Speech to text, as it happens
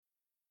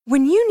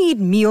When you need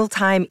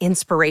mealtime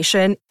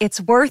inspiration,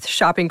 it's worth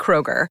shopping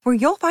Kroger, where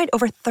you'll find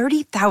over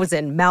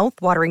 30,000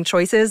 mouth-watering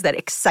choices that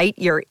excite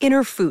your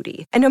inner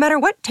foodie. And no matter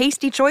what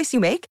tasty choice you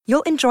make,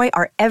 you'll enjoy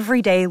our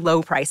everyday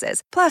low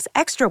prices, plus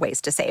extra ways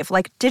to save,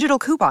 like digital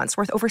coupons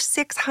worth over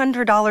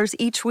 $600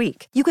 each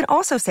week. You can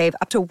also save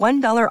up to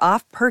 $1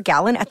 off per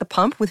gallon at the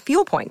pump with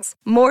fuel points.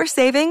 More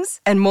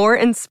savings and more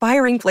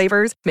inspiring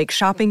flavors make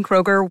shopping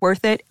Kroger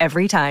worth it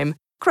every time.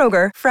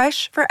 Kroger,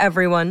 fresh for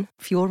everyone.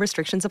 Fuel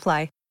restrictions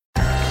apply.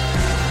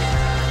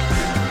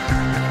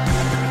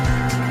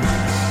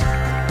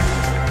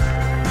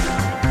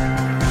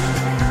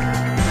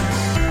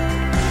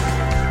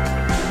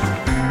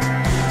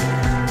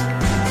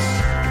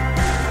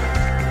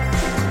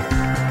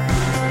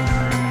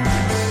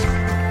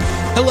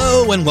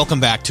 Hello and welcome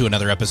back to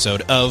another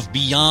episode of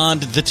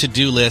Beyond the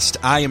To-Do List.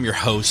 I am your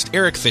host,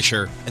 Eric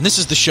Fisher, and this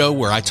is the show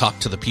where I talk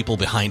to the people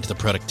behind the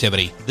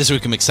productivity. This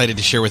week I'm excited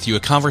to share with you a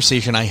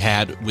conversation I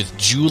had with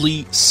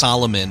Julie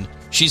Solomon.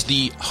 She's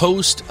the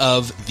host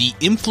of the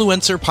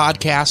Influencer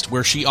podcast,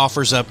 where she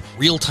offers up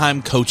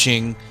real-time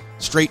coaching,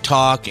 straight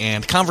talk,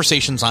 and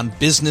conversations on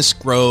business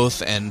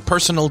growth and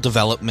personal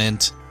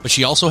development. But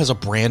she also has a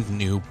brand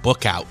new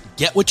book out,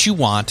 Get What You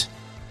Want: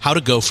 How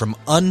to Go From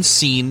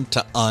Unseen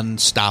to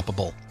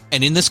Unstoppable.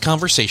 And in this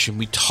conversation,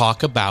 we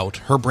talk about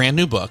her brand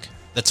new book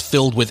that's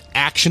filled with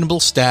actionable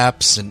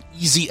steps and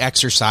easy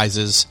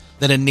exercises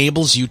that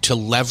enables you to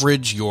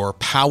leverage your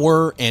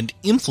power and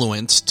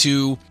influence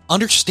to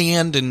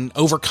understand and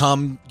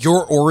overcome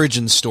your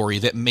origin story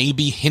that may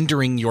be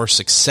hindering your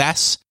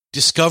success,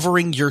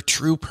 discovering your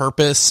true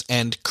purpose,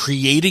 and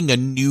creating a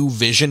new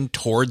vision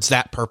towards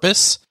that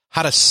purpose,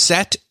 how to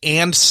set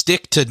and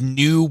stick to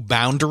new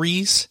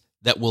boundaries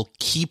that will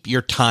keep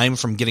your time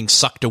from getting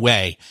sucked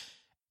away,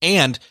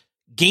 and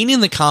gaining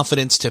the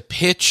confidence to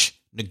pitch,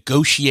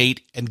 negotiate,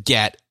 and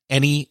get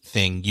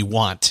anything you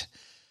want.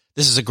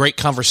 This is a great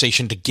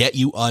conversation to get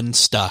you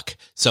unstuck.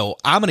 So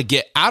I'm going to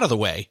get out of the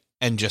way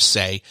and just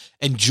say,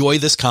 enjoy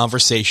this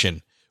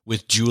conversation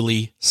with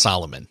Julie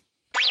Solomon.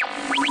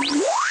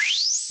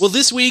 Well,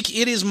 this week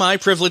it is my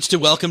privilege to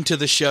welcome to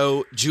the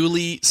show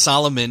Julie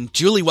Solomon.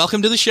 Julie,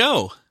 welcome to the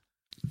show.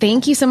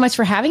 Thank you so much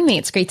for having me.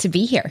 It's great to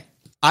be here.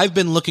 I've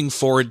been looking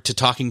forward to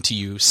talking to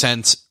you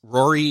since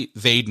Rory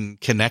Vaden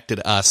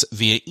connected us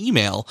via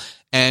email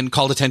and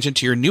called attention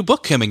to your new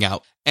book coming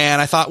out.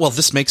 And I thought, well,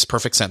 this makes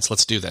perfect sense.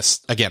 Let's do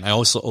this. Again, I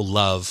also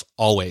love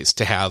always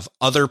to have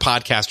other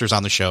podcasters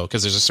on the show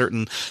because there's a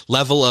certain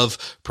level of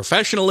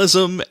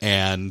professionalism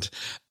and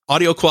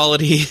audio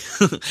quality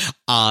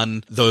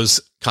on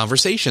those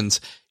conversations.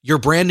 Your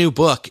brand new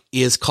book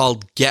is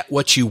called Get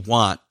What You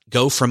Want: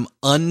 Go From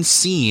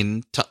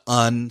Unseen to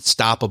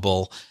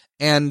Unstoppable.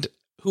 And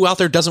who out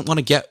there doesn't want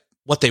to get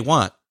what they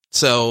want?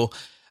 So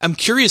I'm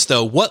curious,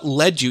 though, what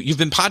led you? You've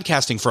been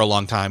podcasting for a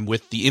long time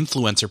with the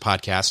Influencer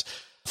podcast.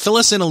 Fill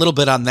us in a little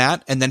bit on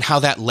that and then how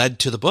that led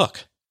to the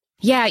book.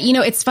 Yeah,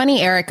 it's funny,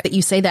 Eric, that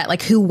you say that,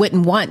 like, who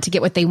wouldn't want to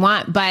get what they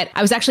want? But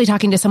I was actually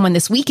talking to someone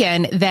this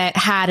weekend that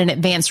had an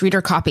advanced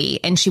reader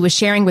copy, and she was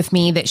sharing with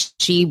me that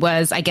she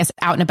was, I guess,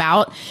 out and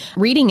about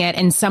reading it,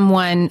 and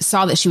someone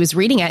saw that she was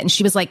reading it, and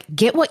she was like,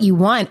 get what you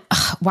want.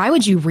 Ugh, why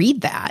would you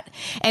read that?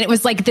 And it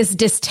was like this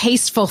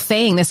distasteful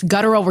thing, this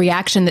guttural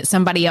reaction that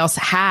somebody else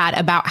had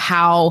about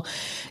how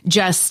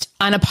just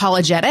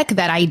unapologetic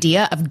that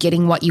idea of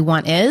getting what you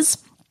want is,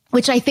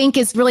 which I think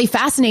is really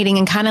fascinating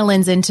and kind of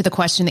lends into the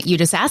question that you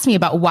just asked me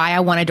about why I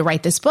wanted to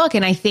write this book.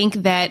 And I think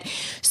that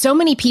so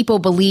many people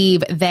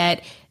believe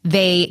that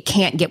they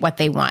can't get what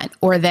they want,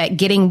 or that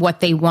getting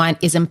what they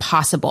want is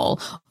impossible,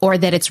 or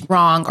that it's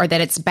wrong, or that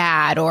it's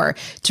bad, or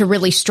to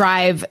really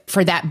strive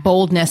for that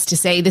boldness to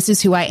say, this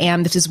is who I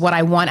am, this is what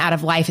I want out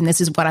of life, and this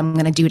is what I'm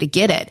going to do to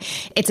get it.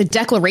 It's a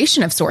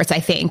declaration of sorts,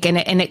 I think, and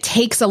it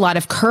takes a lot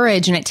of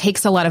courage, and it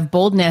takes a lot of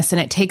boldness, and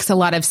it takes a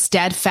lot of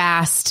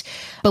steadfast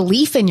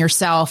belief in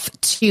yourself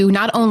to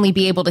not only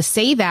be able to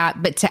say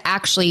that, but to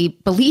actually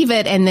believe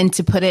it and then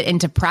to put it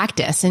into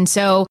practice. And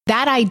so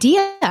that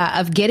idea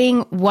of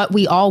getting what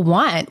we all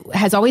want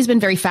has always been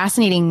very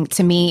fascinating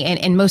to me.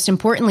 And most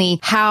importantly,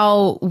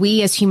 how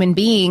we as human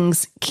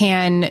beings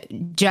can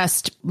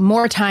just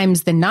more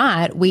times than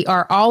not, we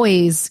are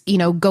always,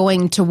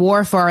 going to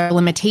war for our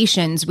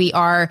limitations. We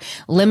are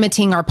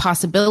limiting our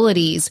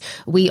possibilities.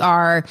 We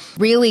are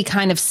really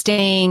kind of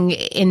staying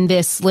in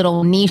this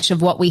little niche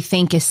of what we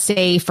think is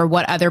safe or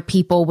what other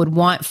people would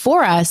want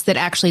for us that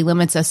actually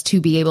limits us to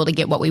be able to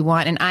get what we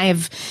want. And I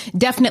have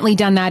definitely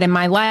done that in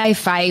my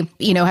life. I,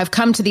 have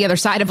come to the other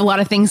side of a lot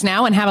of things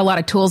now and have a lot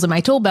of tools in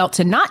my tool belt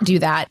to not do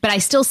that. But I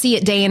still see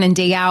it day in and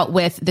day out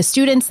with the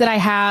students that I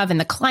have and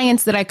the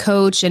clients that I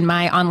coach and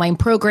my online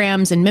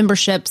programs and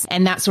memberships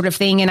and that sort of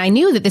thing. And I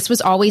knew that this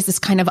was always this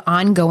kind of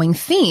ongoing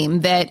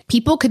theme, that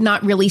people could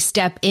not really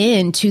step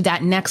into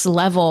that next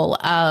level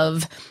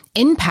of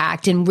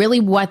impact and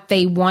really what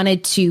they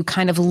wanted to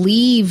kind of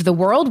leave the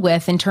world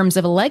with in terms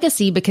of a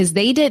legacy, because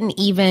they didn't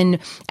even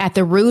at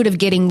the root of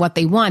getting what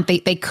they want,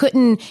 they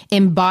couldn't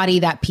embody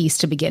that piece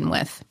to begin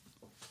with.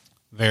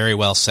 Very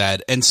well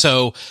said. And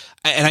so,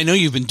 and I know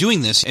you've been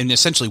doing this and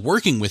essentially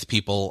working with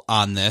people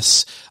on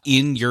this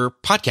in your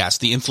podcast,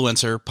 the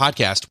Influencer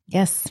Podcast.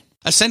 Yes.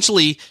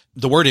 Essentially,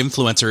 the word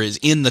influencer is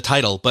in the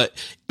title, but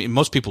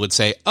most people would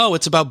say, oh,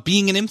 it's about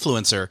being an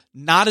influencer.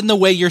 Not in the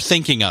way you're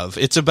thinking of.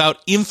 It's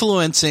about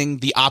influencing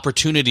the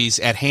opportunities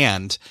at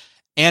hand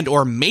and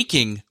or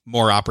making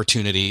more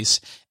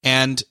opportunities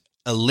and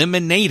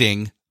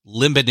eliminating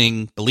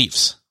limiting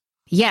beliefs.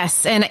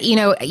 Yes. And,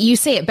 you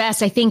say it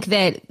best. I think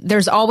that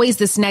there's always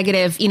this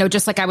negative,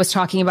 just like I was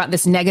talking about,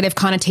 this negative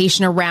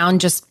connotation around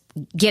just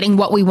getting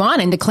what we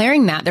want and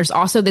declaring that. There's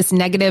also this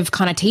negative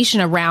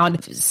connotation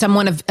around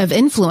someone of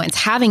influence,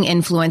 having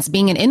influence,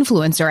 being an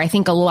influencer. I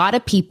think a lot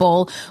of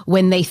people,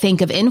 when they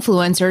think of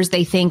influencers,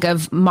 they think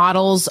of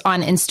models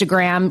on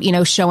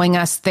Instagram, showing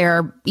us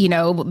their,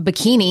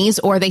 bikinis,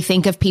 or they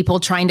think of people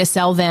trying to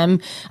sell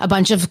them a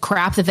bunch of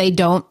crap that they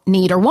don't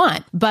need or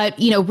want. But,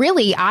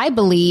 really, I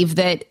believe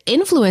that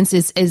influence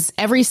is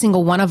every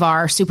single one of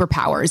our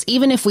superpowers,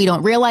 even if we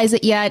don't realize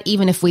it yet,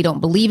 even if we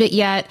don't believe it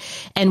yet.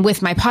 And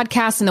with my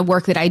podcast and the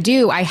work that I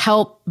do, I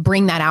help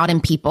bring that out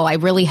in people. I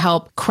really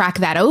help crack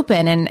that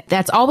open. And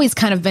that's always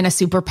kind of been a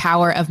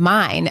superpower of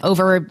mine.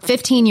 Over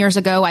 15 years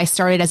ago, I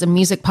started as a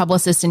music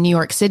publicist in New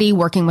York City,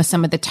 working with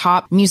some of the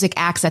top music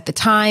acts at the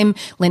time,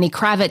 Lenny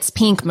Kravitz,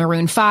 Pink,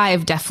 Maroon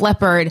 5, Def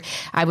Leppard.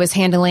 I was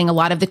handling a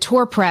lot of the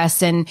tour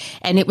press. And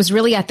it was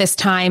really at this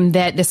time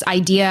that this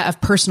idea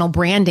of personal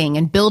branding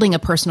and building a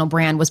personal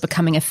brand was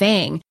becoming a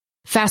thing.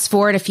 Fast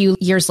forward a few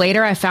years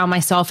later, I found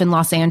myself in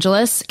Los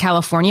Angeles,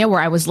 California,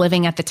 where I was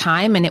living at the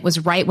time. And it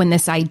was right when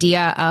this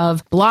idea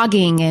of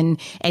blogging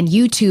and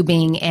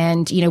YouTubing,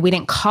 and, we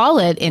didn't call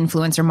it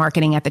influencer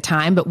marketing at the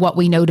time, but what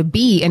we know to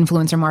be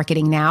influencer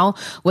marketing now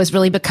was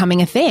really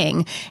becoming a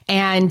thing.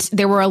 And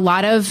there were a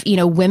lot of,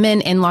 women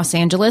in Los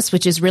Angeles,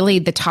 which is really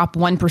the top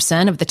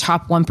 1% of the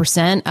top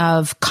 1%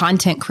 of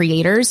content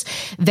creators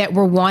that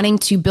were wanting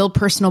to build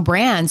personal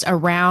brands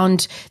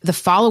around the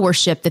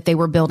followership that they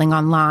were building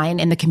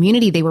online and the community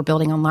they were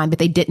building online, but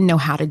they didn't know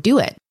how to do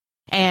it.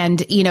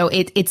 And,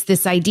 it's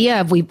this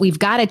idea of we've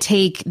got to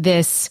take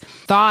this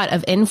thought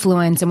of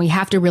influence and we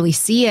have to really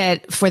see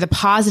it for the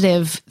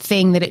positive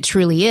thing that it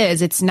truly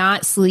is. It's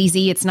not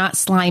sleazy. It's not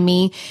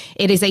slimy.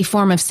 It is a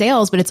form of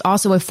sales, but it's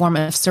also a form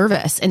of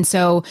service. And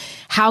so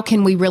how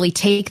can we really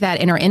take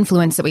that inner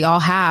influence that we all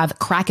have,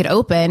 crack it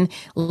open,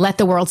 let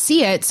the world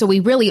see it, so we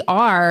really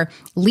are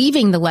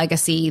leaving the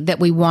legacy that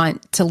we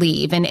want to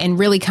leave, and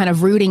really kind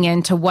of rooting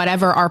into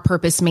whatever our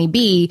purpose may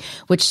be,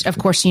 which of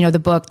course, the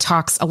book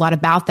talks a lot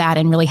about that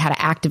and really how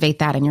to activate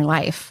that in your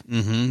life.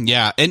 Mm-hmm,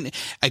 yeah. And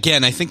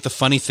again, I think the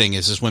funny thing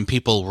is when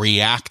people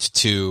react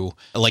to,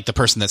 like, the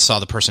person that saw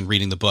the person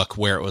reading the book,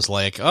 where it was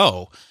like,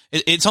 oh,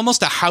 it's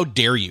almost a how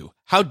dare you?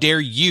 How dare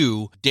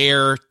you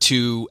dare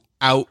to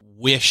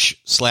outwish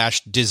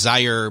 /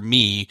 desire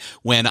me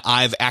when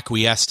I've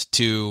acquiesced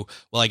to,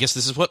 well, I guess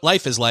this is what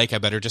life is like. I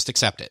better just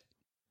accept it.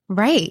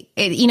 Right.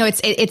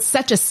 It's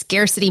such a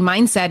scarcity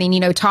mindset.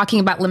 And, talking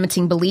about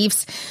limiting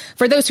beliefs,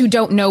 for those who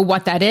don't know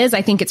what that is,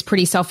 I think it's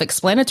pretty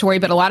self-explanatory,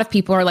 but a lot of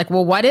people are like,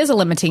 well, what is a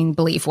limiting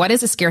belief? What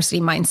is a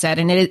scarcity mindset?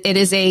 And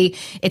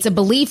it's a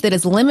belief that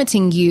is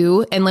limiting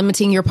you and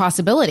limiting your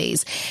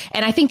possibilities.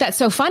 And I think that's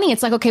so funny.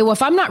 It's like, okay, well,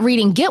 if I'm not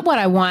reading Get What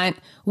I Want,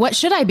 what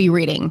should I be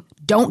reading?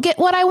 Don't Get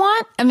What I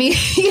Want? I mean,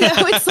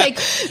 it's like,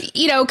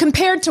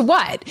 compared to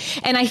what?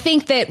 And I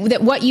think that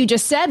what you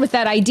just said with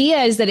that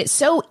idea is that it's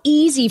so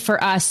easy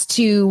for us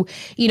to,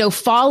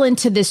 fall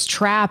into this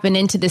trap and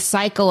into this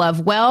cycle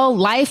of, well,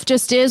 life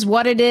just is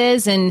what it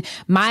is. And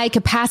my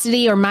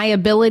capacity or my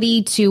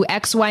ability to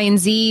X, Y, and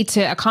Z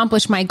to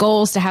accomplish my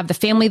goals, to have the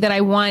family that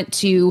I want,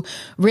 to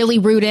really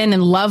root in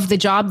and love the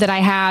job that I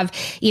have,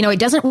 it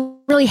doesn't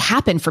really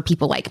happen for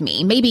people like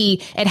me.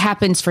 Maybe it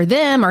happens for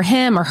them or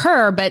him or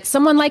her, but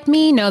someone like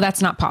me, no,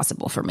 that's not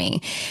possible for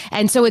me.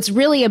 And so it's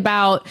really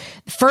about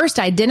first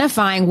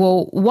identifying,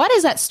 well, what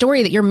is that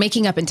story that you're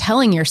making up and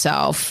telling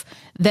yourself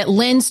that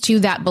lends to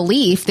that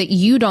belief that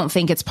you don't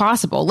think it's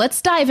possible?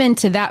 Let's dive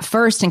into that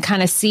first and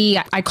kind of see,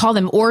 I call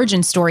them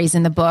origin stories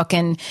in the book.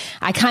 And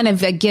I kind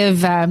of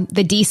give the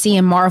DC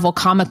and Marvel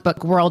comic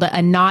book world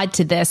a nod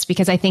to this,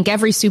 because I think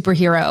every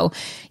superhero,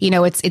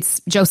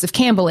 it's Joseph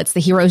Campbell, it's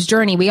the hero's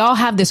journey. We all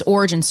have this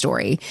origin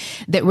story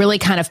that really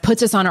kind of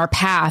puts us on our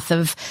path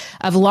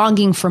of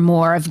longing for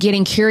more, of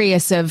getting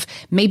curious, of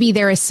maybe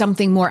there is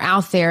something more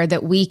out there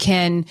that we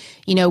can,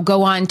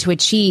 go on to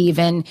achieve.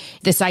 And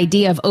this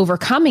idea of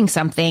overcoming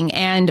something.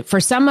 And for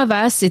some of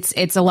us,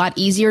 it's a lot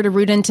easier to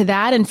root into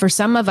that. And for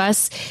some of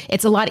us,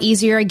 it's a lot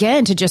easier,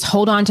 again, to just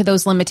hold on to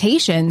those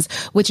limitations,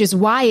 which is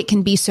why it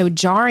can be so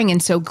jarring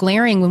and so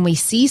glaring when we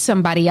see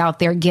somebody out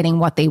there getting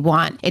what they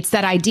want. It's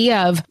that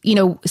idea of,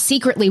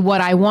 secretly what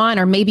I want,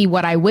 or maybe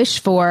what I wish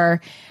for,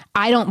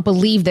 I don't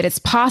believe that it's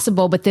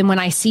possible. But then when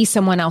I see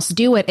someone else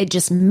do it, it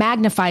just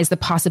magnifies the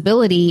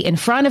possibility in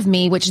front of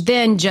me, which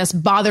then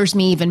just bothers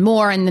me even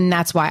more. And then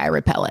that's why I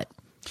repel it.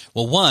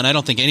 Well, one, I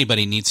don't think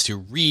anybody needs to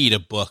read a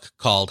book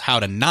called How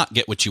to Not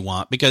Get What You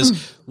Want,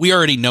 because we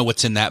already know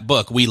what's in that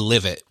book. We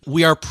live it.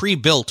 We are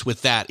pre-built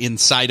with that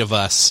inside of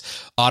us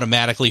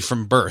automatically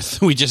from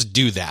birth. We just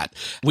do that.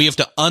 We have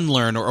to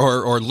unlearn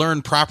or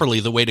learn properly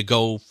the way to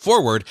go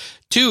forward.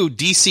 Two,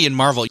 DC and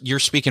Marvel, you're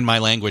speaking my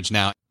language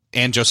now.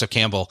 And Joseph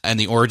Campbell and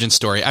the origin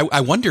story. I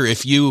wonder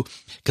if you,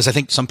 because I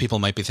think some people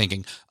might be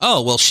thinking,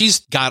 oh, well, she's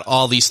got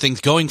all these things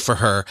going for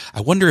her.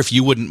 I wonder if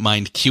you wouldn't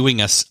mind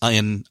cueing us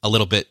in a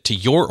little bit to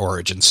your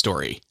origin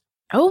story.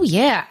 Oh,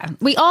 yeah.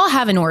 We all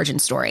have an origin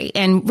story.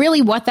 And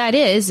really what that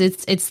is,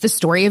 it's the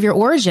story of your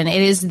origin.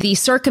 It is the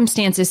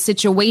circumstances,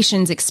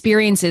 situations,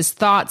 experiences,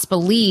 thoughts,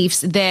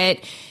 beliefs that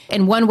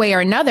in one way or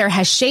another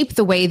has shaped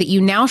the way that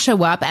you now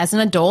show up as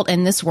an adult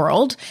in this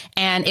world.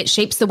 And it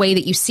shapes the way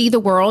that you see the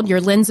world, your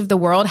lens of the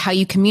world, how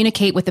you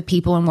communicate with the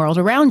people and world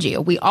around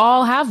you. We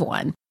all have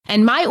one.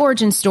 And my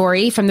origin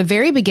story from the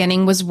very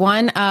beginning was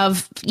one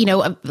of,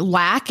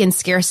 lack and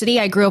scarcity.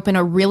 I grew up in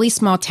a really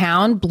small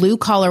town, blue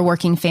collar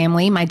working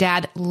family. My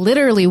dad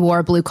literally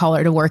wore blue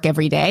collar to work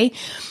every day.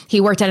 He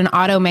worked at an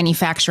auto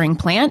manufacturing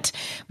plant.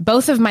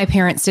 Both of my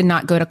parents did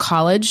not go to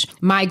college.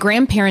 My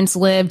grandparents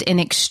lived in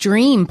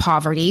extreme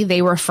poverty.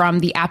 They were from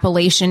the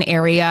Appalachian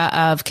area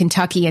of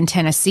Kentucky and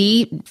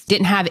Tennessee,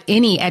 didn't have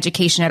any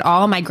education at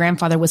all. My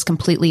grandfather was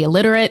completely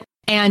illiterate.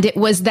 And it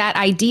was that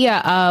idea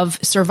of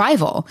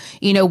survival.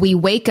 We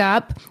wake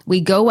up, we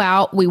go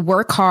out, we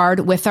work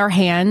hard with our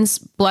hands,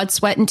 blood,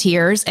 sweat, and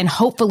tears, and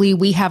hopefully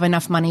we have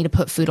enough money to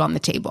put food on the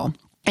table.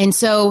 And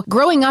so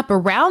growing up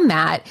around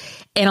that,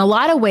 in a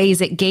lot of ways,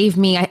 it gave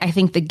me, I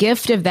think the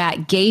gift of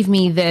that gave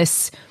me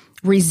this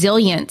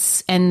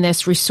resilience and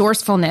this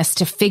resourcefulness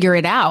to figure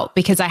it out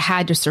because I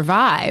had to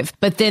survive.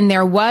 But then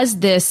there was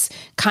this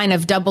kind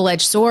of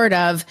double-edged sword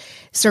of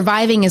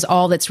surviving is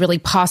all that's really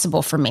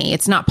possible for me.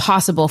 It's not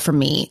possible for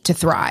me to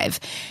thrive.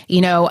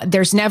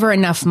 There's never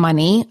enough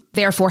money.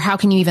 Therefore, how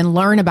can you even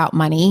learn about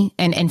money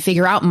and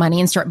figure out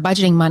money and start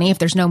budgeting money if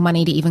there's no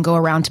money to even go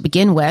around to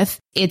begin with?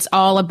 It's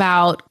all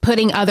about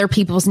putting other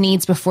people's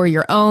needs before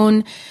your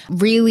own,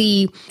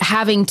 really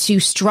having to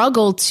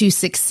struggle to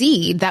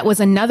succeed. That was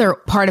another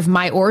part of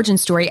my origin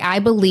story. I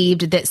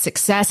believed that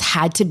success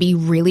had to be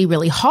really,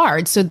 really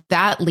hard. So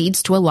that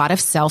leads to a lot of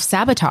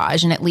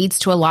self-sabotage, and it leads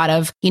to a lot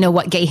of,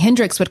 what Gay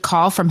Hendricks would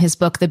call from his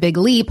book, The Big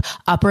Leap,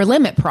 upper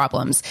limit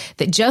problems.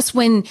 That just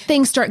when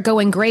things start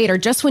going great, or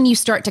just when you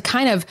start to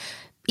kind of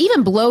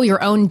even blow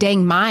your own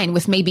dang mind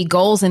with maybe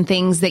goals and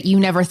things that you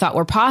never thought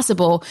were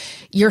possible,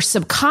 you're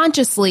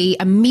subconsciously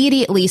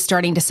immediately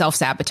starting to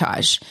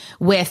self-sabotage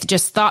with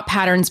just thought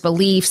patterns,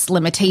 beliefs,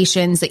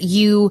 limitations that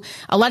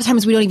a lot of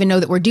times we don't even know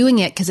that we're doing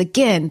it because,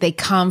 again, they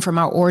come from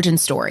our origin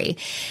story.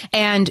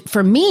 And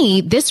for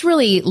me, this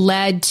really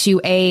led to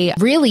a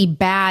really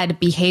bad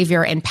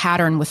behavior and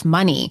pattern with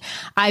money.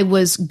 I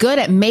was good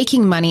at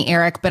making money,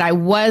 Eric, but I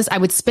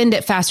would spend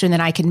it faster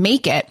than I could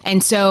make it.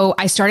 And so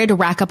I started to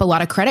rack up a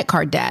lot of credit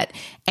card debt,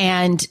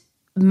 and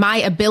my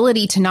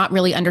ability to not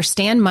really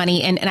understand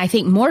money. And I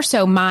think more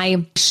so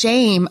my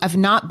shame of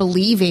not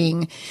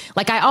believing,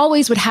 like I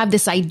always would have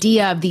this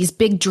idea of these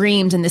big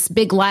dreams and this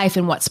big life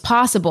and what's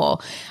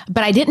possible,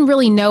 but I didn't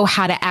really know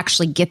how to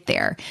actually get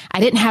there.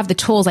 I didn't have the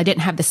tools. I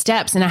didn't have the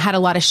steps. And I had a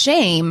lot of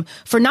shame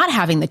for not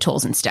having the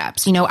tools and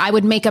steps. I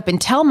would make up and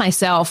tell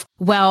myself,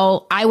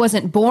 well, I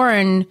wasn't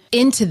born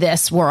into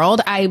this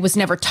world. I was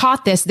never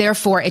taught this.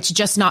 Therefore, it's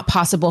just not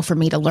possible for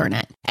me to learn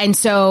it. And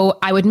so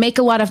I would make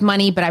a lot of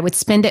money, but I would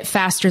spend it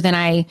faster than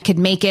I could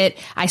make it.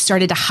 I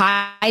started to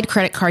hide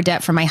credit card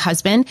debt from my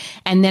husband.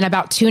 And then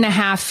about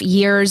 2.5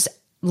 years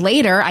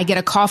later, I get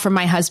a call from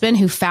my husband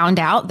who found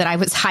out that I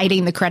was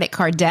hiding the credit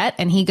card debt.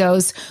 And he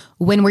goes,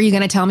 when were you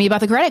going to tell me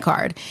about the credit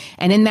card?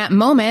 And in that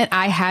moment,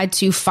 I had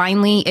to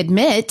finally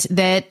admit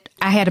that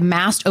I had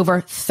amassed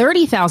over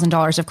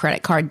 $30,000 of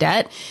credit card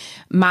debt.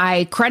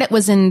 My credit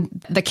was in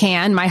the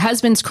can. My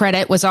husband's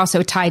credit was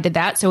also tied to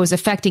that, so it was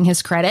affecting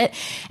his credit.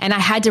 And I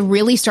had to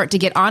really start to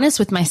get honest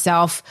with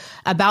myself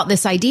about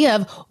this idea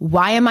of,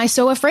 why am I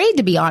so afraid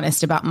to be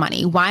honest about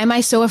money? Why am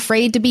I so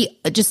afraid to be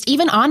just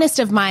even honest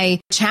of my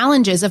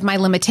challenges, of my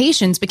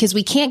limitations? Because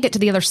we can't get to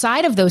the other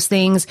side of those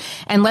things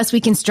unless we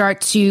can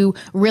start to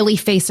really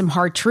face some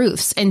hard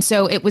truths. And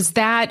so it was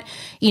that,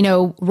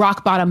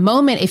 rock bottom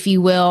moment, if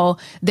you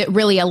will, that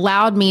really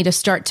allowed me to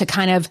start to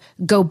kind of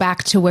go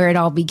back to where it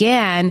all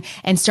began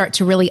and start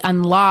to really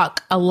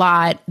unlock a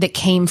lot that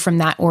came from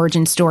that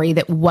origin story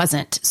that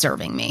wasn't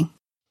serving me.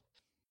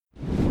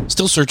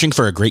 Still searching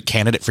for a great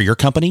candidate for your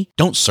company?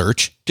 Don't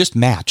search, just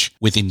match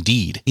with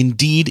Indeed.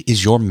 Indeed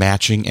is your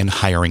matching and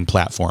hiring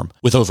platform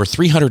with over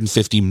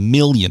 350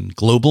 million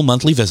global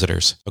monthly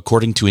visitors,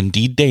 according to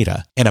Indeed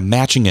data, and a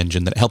matching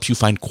engine that helps you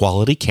find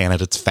quality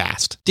candidates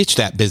fast. Ditch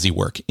that busy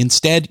work.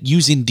 Instead,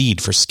 use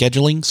Indeed for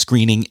scheduling,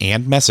 screening,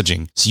 and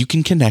messaging so you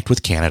can connect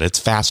with candidates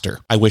faster.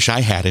 I wish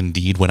I had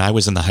Indeed when I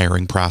was in the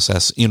hiring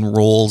process in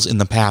roles in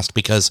the past,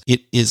 because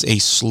it is a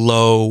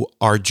slow,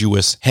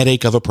 arduous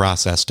headache of a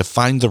process to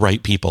find the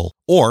right people people,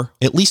 or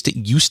at least it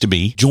used to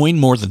be. Join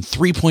more than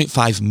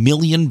 3.5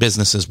 million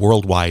businesses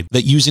worldwide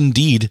that use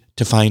Indeed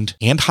to find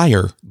and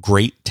hire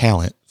great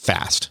talent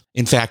fast.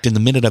 In fact, in the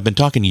minute I've been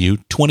talking to you,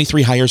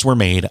 23 hires were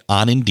made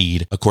on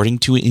Indeed, according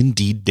to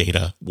Indeed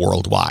data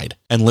worldwide.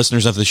 And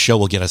listeners of this show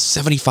will get a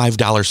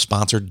 $75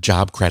 sponsored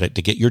job credit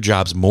to get your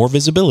jobs more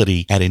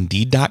visibility at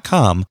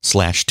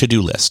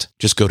Indeed.com/to-do list.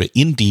 Just go to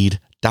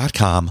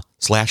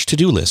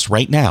Indeed.com/to-do list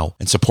right now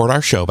and support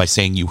our show by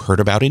saying you heard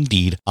about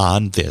Indeed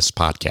on this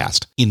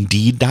podcast.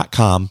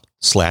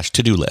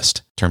 Indeed.com/to-do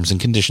list. Terms and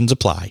conditions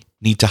apply.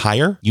 Need to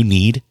hire? You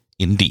need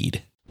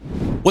Indeed.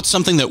 What's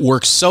something that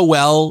works so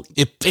well,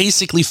 it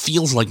basically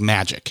feels like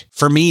magic?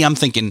 For me, I'm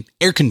thinking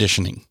air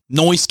conditioning,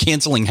 noise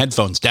canceling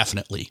headphones,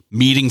 definitely.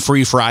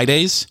 Meeting-free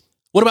Fridays?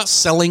 What about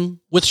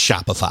selling with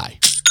Shopify?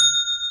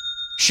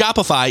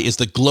 Shopify is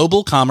the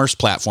global commerce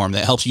platform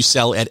that helps you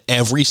sell at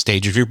every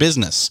stage of your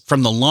business.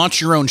 From the launch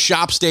your own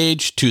shop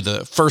stage to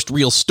the first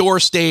real store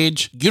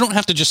stage, you don't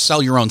have to just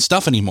sell your own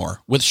stuff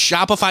anymore. With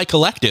Shopify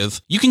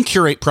Collective, you can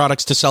curate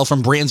products to sell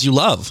from brands you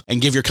love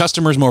and give your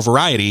customers more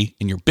variety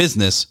and your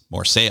business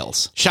more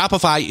sales.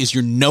 Shopify is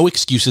your no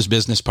excuses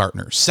business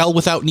partner. Sell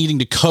without needing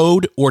to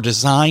code or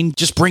design.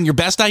 Just bring your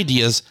best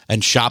ideas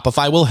and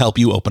Shopify will help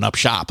you open up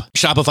shop.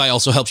 Shopify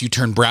also helps you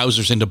turn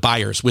browsers into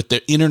buyers with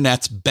the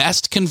internet's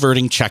best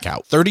converting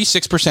checkout,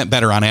 36%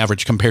 better on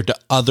average compared to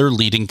other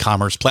leading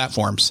commerce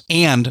platforms,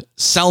 and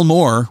sell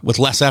more with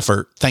less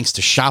effort thanks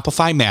to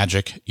Shopify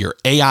Magic, your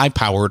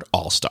AI-powered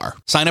all-star.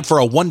 Sign up for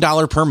a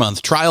 $1 per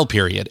month trial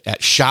period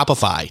at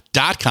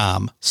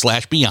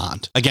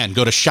shopify.com/beyond. Again,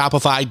 go to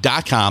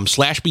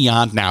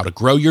shopify.com/beyond now to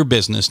grow your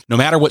business no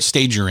matter what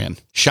stage you're in.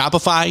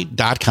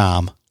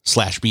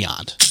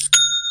 Shopify.com/beyond.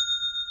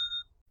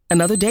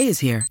 Another day is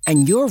here,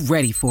 and you're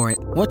ready for it.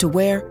 What to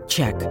wear?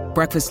 Check.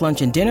 Breakfast,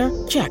 lunch, and dinner?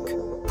 Check.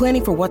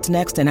 Planning for what's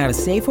next and how to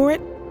save for it?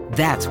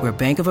 That's where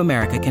Bank of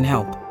America can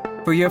help.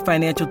 For your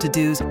financial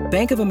to-dos,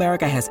 Bank of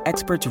America has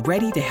experts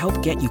ready to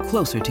help get you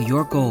closer to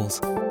your goals.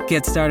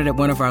 Get started at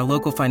one of our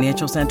local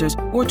financial centers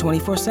or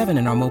 24/7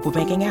 in our mobile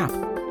banking app.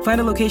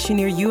 Find a location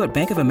near you at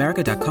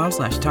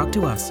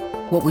bankofamerica.com/talktous.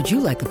 What would you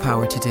like the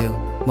power to do?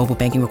 Mobile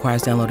banking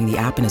requires downloading the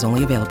app and is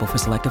only available for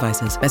select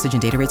devices. Message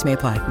and data rates may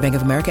apply. Bank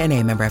of America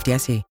NA, member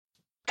FDIC.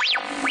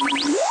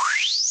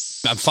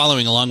 I'm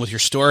following along with your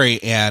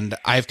story, and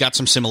I've got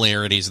some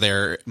similarities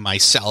there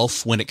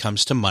myself when it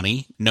comes to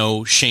money.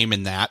 No shame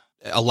in that.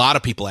 A lot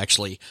of people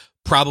actually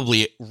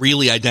probably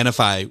really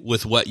identify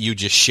with what you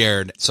just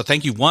shared. So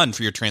thank you, one,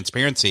 for your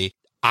transparency.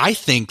 I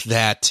think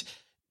that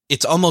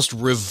it's almost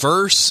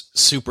reverse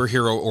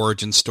superhero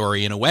origin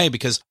story in a way,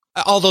 because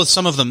although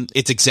some of them,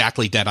 it's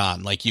exactly dead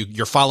on. Like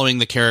you're following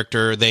the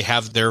character, they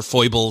have their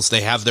foibles,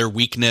 they have their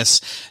weakness,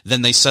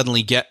 then they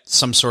suddenly get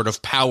some sort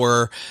of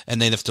power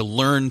and they have to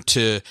learn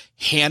to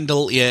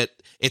handle it.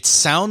 It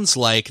sounds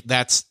like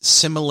that's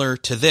similar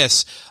to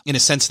this in a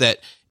sense that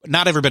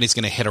not everybody's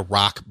going to hit a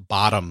rock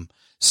bottom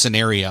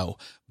scenario,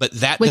 but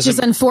which is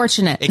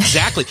unfortunate.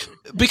 Exactly.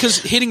 Because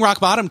hitting rock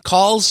bottom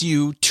calls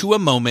you to a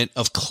moment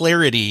of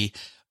clarity,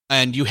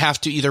 and you have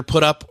to either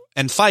put up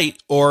and fight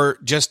or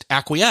just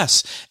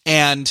acquiesce.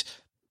 And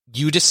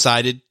you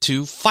decided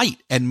to fight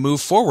and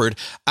move forward.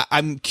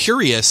 I'm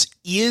curious,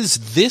 is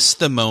this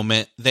the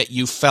moment that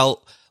you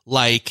felt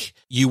like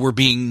you were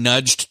being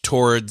nudged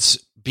towards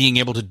being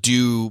able to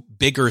do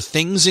bigger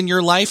things in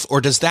your life, or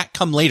does that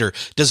come later?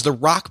 Does the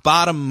rock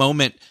bottom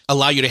moment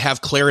allow you to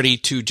have clarity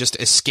to just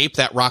escape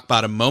that rock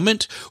bottom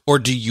moment, or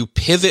do you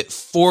pivot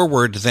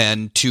forward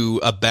then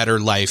to a better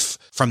life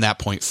from that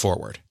point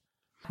forward?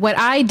 What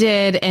I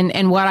did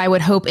and what I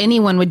would hope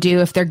anyone would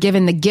do if they're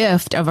given the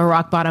gift of a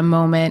rock bottom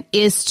moment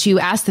is to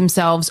ask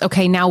themselves,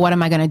 okay, now what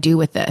am I going to do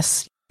with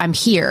this? I'm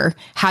here.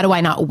 How do I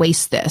not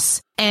waste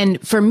this?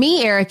 And for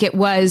me, Eric, it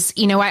was,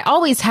 I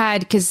always had,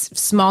 because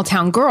small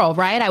town girl,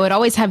 right? I would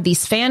always have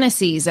these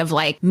fantasies of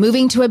like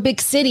moving to a big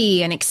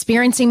city and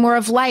experiencing more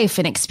of life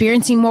and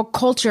experiencing more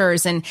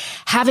cultures and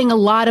having a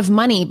lot of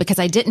money, because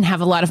I didn't have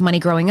a lot of money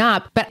growing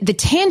up. But the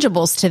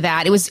tangibles to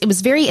that, it was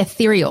very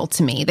ethereal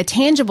to me. The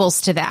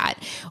tangibles to that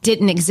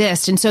didn't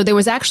exist. And so there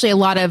was actually a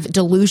lot of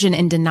delusion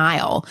and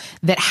denial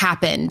that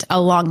happened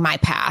along my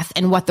path.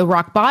 And what the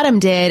rock bottom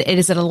did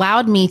is it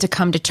allowed me to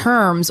come to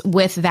terms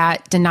with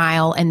that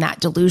denial and that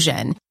delusion.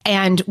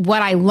 And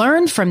what I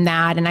learned from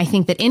that, and I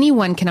think that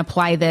anyone can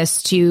apply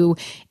this to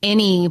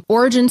any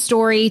origin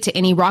story, to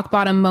any rock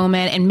bottom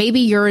moment, and maybe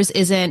yours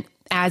isn't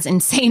as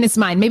insane as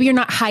mine. Maybe you're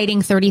not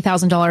hiding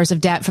 $30,000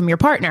 of debt from your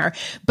partner,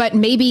 but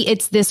maybe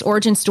it's this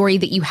origin story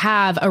that you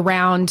have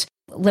around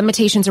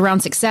limitations around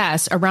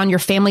success, around your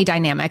family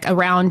dynamic,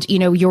 around,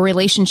 your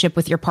relationship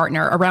with your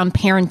partner, around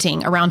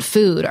parenting, around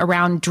food,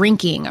 around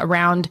drinking,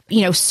 around,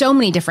 so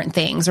many different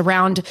things,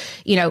 around,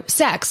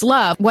 sex,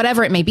 love,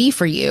 whatever it may be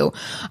for you.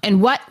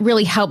 And what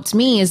really helped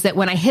me is that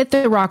when I hit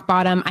the rock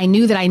bottom, I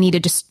knew that I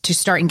needed to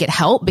start and get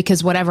help,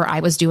 because whatever I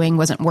was doing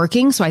wasn't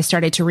working. So I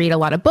started to read a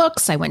lot of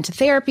books. I went to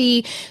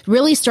therapy,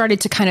 really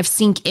started to kind of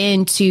sink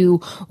into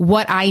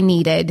what I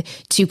needed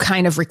to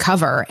kind of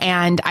recover.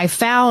 And I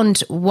found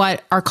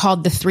what are called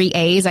called the 3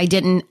 A's. I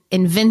didn't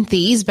invent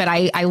these, but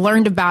I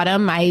learned about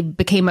them. I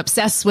became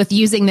obsessed with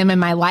using them in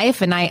my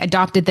life, and I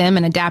adopted them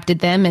and adapted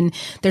them. And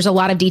there's a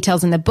lot of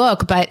details in the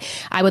book, but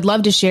I would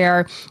love to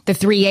share the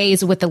 3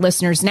 A's with the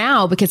listeners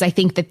now, because I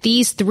think that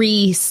these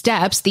 3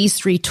 steps, these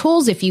 3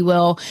 tools, if you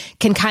will,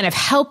 can kind of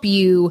help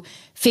you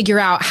figure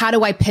out, how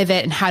do I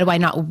pivot and how do I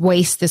not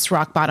waste this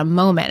rock bottom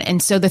moment?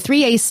 And so the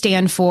 3 A's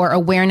stand for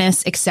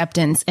awareness,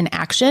 acceptance, and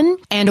action.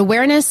 And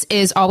awareness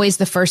is always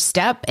the first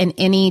step in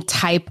any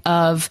type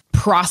of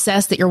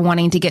process that you're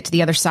wanting to get to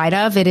the other side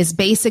of. It is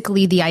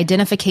basically the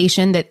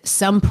identification that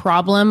some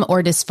problem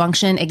or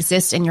dysfunction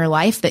exists in your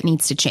life that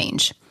needs to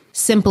change.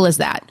 Simple as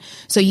that.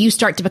 So you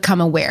start to become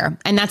aware.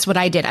 And that's what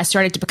I did. I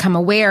started to become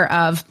aware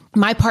of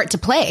my part to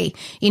play,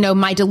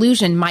 my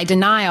delusion, my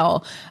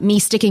denial, me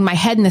sticking my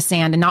head in the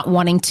sand and not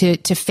wanting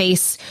to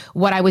face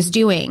what I was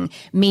doing,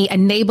 me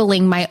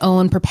enabling my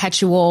own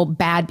perpetual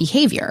bad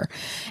behavior.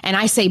 And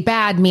I say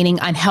bad, meaning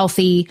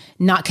unhealthy,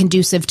 not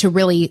conducive to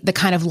really the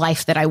kind of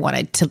life that I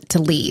wanted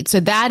to lead. So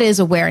that is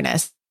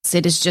awareness.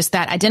 It is just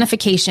that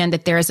identification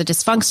that there is a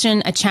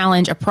dysfunction, a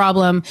challenge, a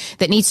problem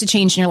that needs to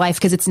change in your life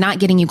because it's not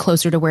getting you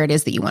closer to where it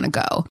is that you want to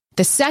go.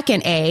 The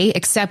second A,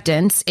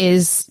 acceptance,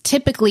 is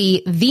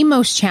typically the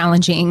most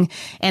challenging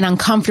and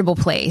uncomfortable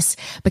place,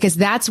 because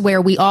that's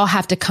where we all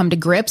have to come to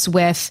grips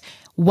with,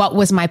 what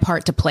was my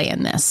part to play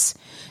in this?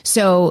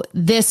 So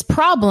this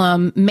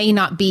problem may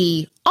not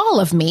be all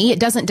of me. It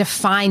doesn't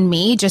define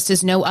me, just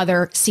as no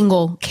other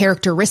single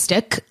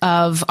characteristic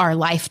of our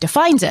life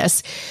defines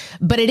us,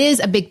 but it is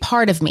a big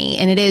part of me.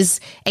 And it is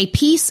a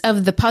piece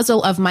of the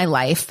puzzle of my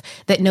life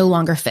that no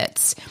longer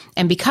fits.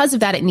 And because of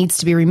that, it needs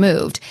to be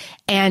removed.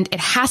 And it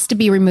has to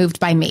be removed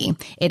by me.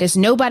 It is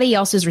nobody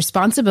else's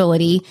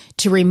responsibility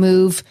to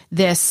remove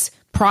this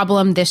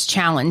problem, this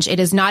challenge. It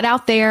is not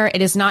out there.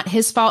 It is not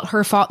his fault,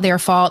 her fault, their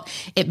fault.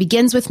 It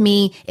begins with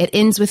me. It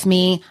ends with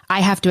me. I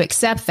have to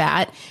accept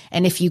that.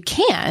 And if you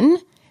can,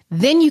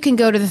 then you can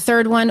go to the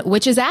third one,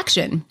 which is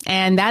action.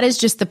 And that is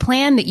just the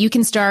plan that you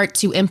can start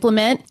to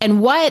implement.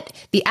 And what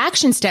the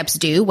action steps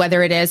do,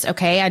 whether it is,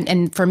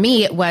 and for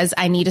me, it was,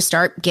 I need to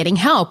start getting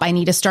help. I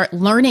need to start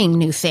learning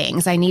new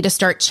things. I need to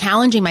start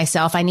challenging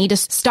myself. I need to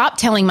stop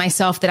telling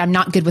myself that I'm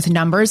not good with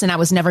numbers and I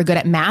was never good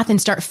at math, and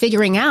start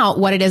figuring out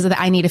what it is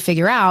that I need to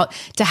figure out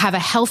to have a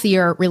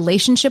healthier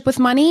relationship with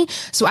money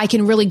so I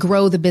can really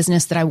grow the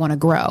business that I want to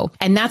grow.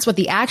 And that's what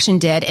the action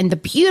did. And the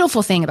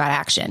beautiful thing about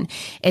action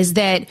is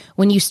that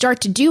when you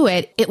start to do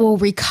it, it will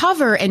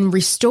recover and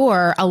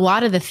restore a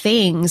lot of the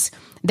things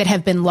that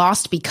have been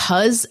lost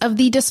because of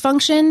the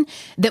dysfunction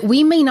that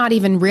we may not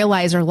even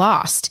realize are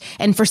lost.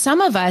 And for some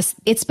of us,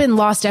 it's been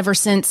lost ever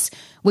since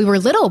we were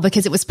little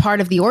because it was part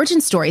of the origin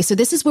story. So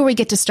this is where we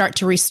get to start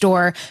to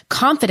restore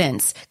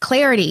confidence,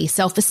 clarity,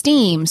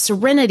 self-esteem,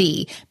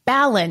 serenity,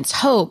 balance,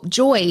 hope,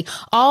 joy,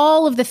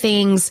 all of the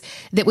things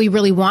that we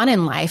really want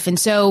in life. And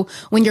so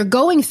when you're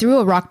going through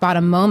a rock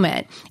bottom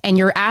moment and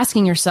you're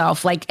asking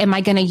yourself, am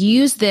I going to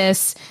use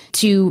this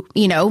to,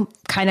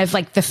 kind of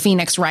like the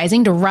phoenix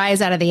rising, to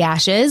rise out of the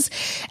ashes?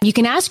 You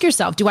can ask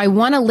yourself, do I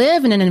want to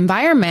live in an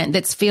environment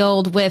that's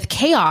filled with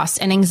chaos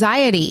and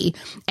anxiety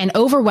and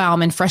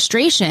overwhelm and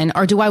frustration?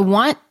 Or do I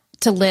want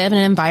to live in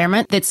an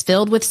environment that's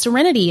filled with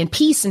serenity and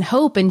peace and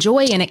hope and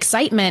joy and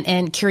excitement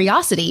and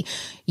curiosity?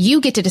 You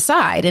get to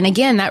decide. And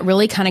again, that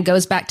really kind of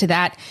goes back to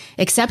that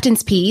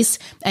acceptance piece.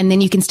 And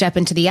then you can step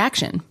into the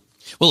action.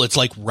 Well, it's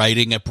like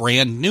writing a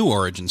brand new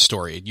origin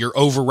story. You're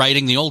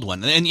overwriting the old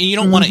one, and you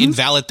don't want to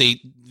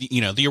invalidate,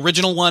 the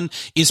original one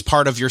is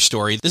part of your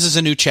story. This is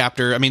a new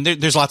chapter. I mean,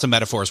 there's lots of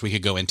metaphors we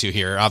could go into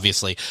here,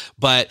 obviously,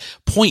 but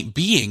point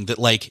being that,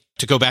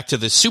 to go back to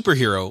the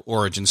superhero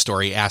origin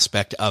story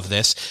aspect of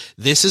this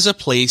is a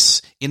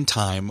place in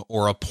time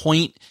or a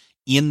point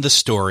in the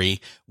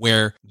story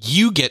where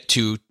you get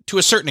to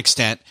a certain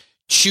extent,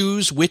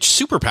 choose which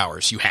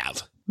superpowers you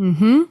have.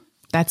 Mm-hmm.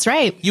 That's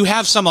right. You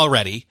have some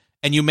already.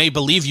 And you may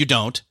believe you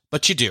don't,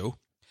 but you do.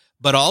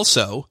 But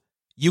also,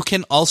 you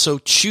can also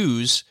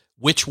choose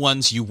which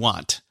ones you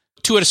want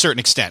to a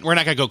certain extent. We're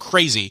not going to go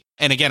crazy.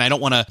 And again, I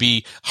don't want to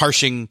be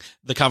harshing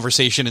the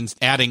conversation and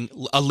adding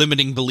a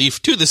limiting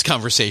belief to this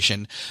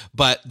conversation.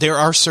 But there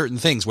are certain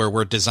things where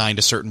we're designed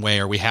a certain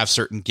way or we have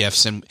certain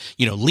gifts. And,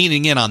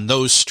 leaning in on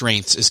those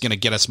strengths is going to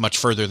get us much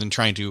further than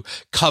trying to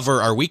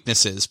cover our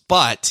weaknesses.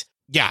 But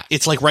yeah,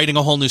 it's like writing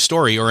a whole new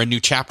story or a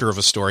new chapter of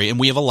a story, and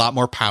we have a lot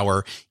more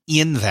power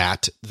in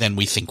that than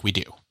we think we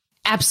do.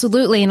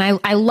 Absolutely. And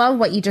I love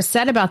what you just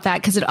said about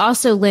that, because it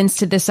also lends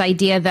to this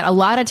idea that a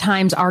lot of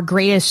times our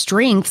greatest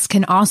strengths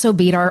can also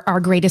be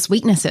our greatest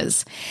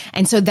weaknesses.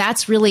 And so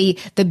that's really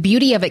the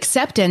beauty of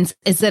acceptance,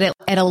 is that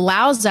it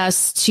allows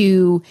us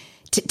to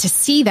to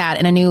see that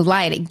in a new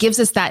light. It gives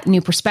us that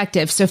new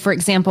perspective. So for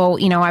example,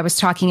 I was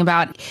talking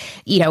about,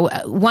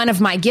 one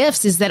of my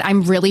gifts is that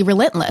I'm really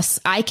relentless.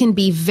 I can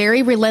be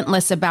very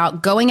relentless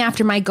about going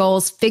after my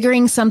goals,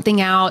 figuring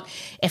something out.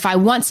 If I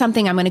want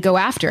something, I'm going to go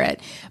after it.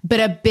 But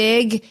a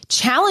big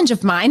challenge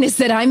of mine is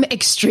that I'm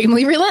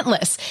extremely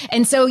relentless.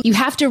 And so you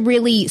have to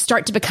really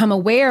start to become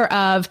aware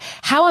of,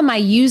 how am I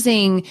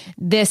using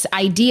this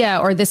idea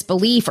or this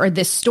belief or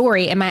this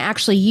story? Am I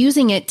actually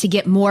using it to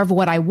get more of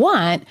what I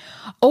want?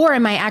 Or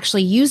am I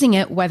actually using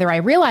it, whether I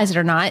realize it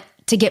or not,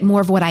 to get more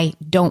of what I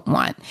don't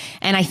want?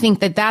 And I think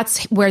that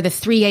that's where the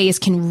 3 A's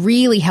can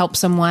really help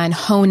someone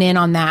hone in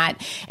on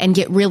that and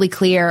get really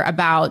clear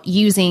about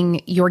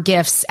using your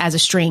gifts as a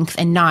strength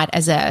and not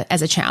as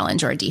a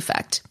challenge or a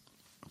defect.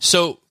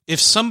 So if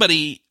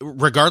somebody,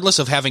 regardless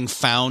of having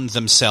found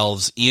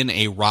themselves in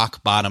a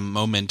rock bottom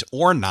moment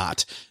or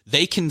not,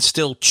 they can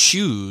still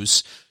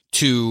choose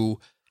to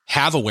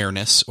have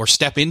awareness or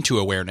step into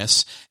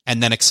awareness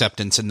and then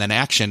acceptance and then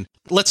action.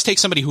 Let's take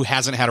somebody who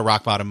hasn't had a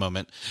rock bottom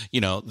moment,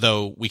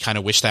 though we kind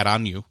of wish that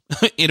on you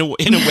in a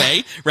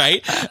way,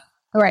 right?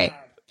 Right.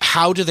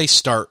 How do they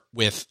start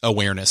with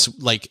awareness?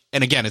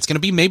 And again, it's going to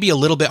be maybe a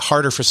little bit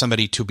harder for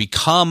somebody to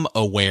become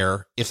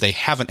aware if they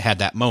haven't had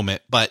that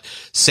moment, but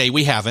say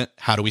we haven't,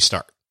 how do we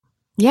start?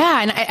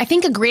 Yeah. And I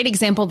think a great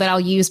example that I'll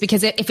use,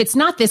 because if it's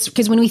not this,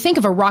 because when we think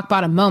of a rock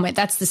bottom moment,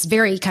 that's this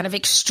very kind of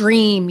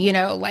extreme,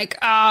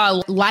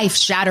 life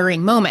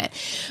shattering moment.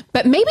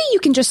 But maybe you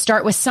can just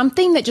start with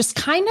something that just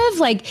kind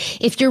of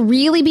if you're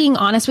really being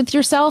honest with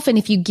yourself and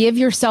if you give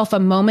yourself a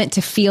moment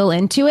to feel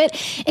into it,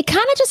 it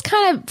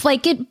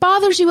it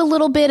bothers you a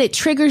little bit. It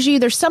triggers you.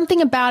 There's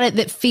something about it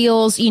that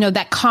feels,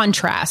 that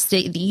contrast.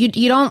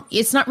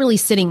 It's not really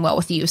sitting well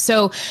with you.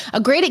 So a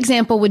great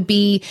example would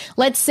be,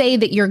 let's say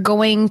that you're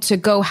going to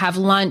go have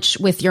lunch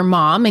with your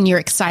mom and you're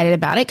excited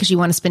about it because you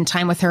want to spend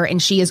time with her,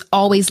 and she is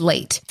always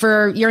late.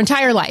 For your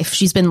entire life,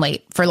 she's been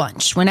late for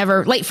lunch,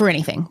 late for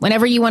anything,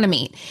 whenever you want to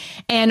meet.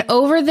 And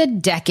over the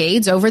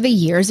decades, over the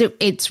years,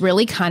 it's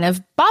really kind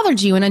of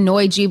bothered you and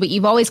annoyed you, but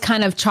you've always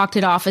kind of chalked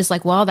it off as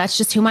well, that's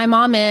just who my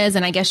mom is.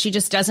 And I guess she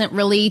just doesn't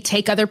really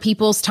take other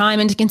people's time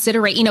into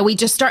consideration. We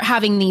just start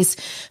having these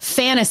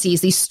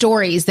fantasies, these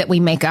stories that we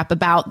make up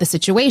about the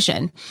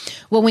situation.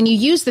 Well, when you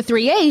use the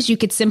 3 A's, you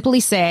could simply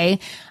say,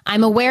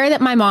 I'm aware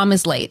that my mom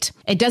is late.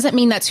 It doesn't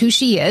mean that's who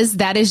she is.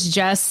 That is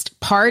just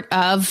part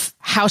of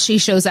how she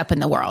shows up in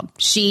the world.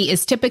 She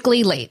is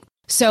typically late.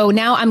 So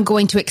now I'm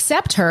going to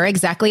accept her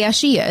exactly as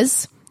she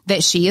is,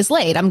 that she is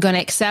late. I'm going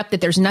to accept that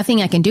there's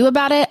nothing I can do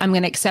about it. I'm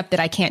going to accept that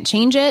I can't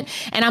change it.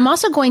 And I'm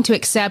also going to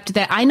accept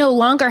that I no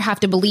longer have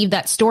to believe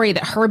that story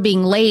that her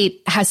being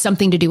late has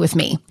something to do with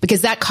me,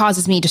 because that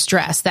causes me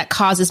distress. That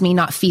causes me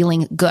not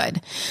feeling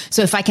good.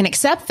 So if I can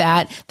accept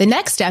that, the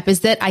next step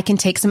is that I can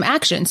take some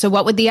action. So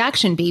what would the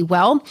action be?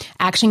 Well,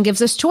 action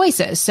gives us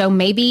choices. So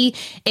maybe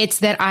it's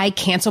that I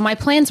cancel my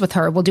plans with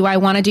her. Well, do I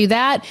want to do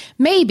that?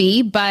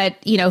 Maybe, but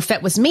if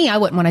it was me, I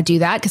wouldn't want to do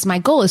that because my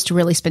goal is to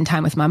really spend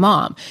time with my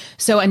mom.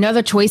 So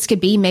another choice could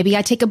be, maybe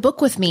I take a book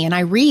with me and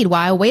I read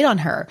while I wait on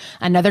her.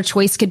 Another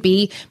choice could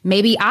be,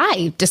 maybe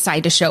I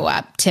decide to show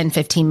up 10,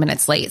 15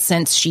 minutes late,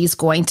 since she's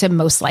going to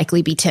most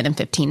likely be 10 and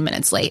 15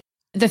 minutes late.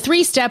 The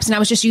 3 steps, and I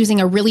was just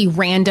using a really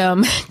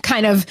random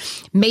kind of,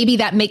 maybe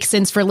that makes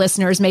sense for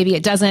listeners, maybe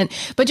it doesn't,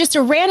 but just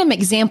a random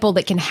example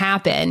that can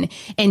happen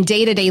in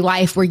day-to-day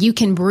life where you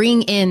can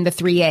bring in the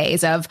 3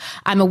 A's of,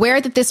 I'm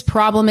aware that this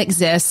problem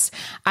exists.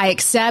 I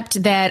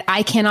accept that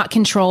I cannot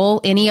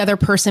control any other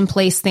person,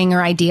 place, thing,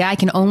 or idea. I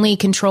can only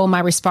control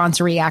my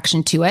response or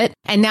reaction to it.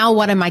 And now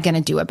what am I going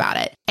to do about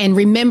it? And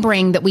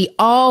remembering that we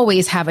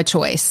always have a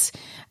choice,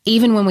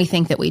 even when we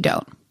think that we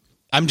don't.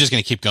 I'm just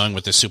going to keep going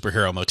with this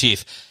superhero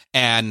motif.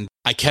 And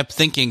I kept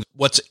thinking,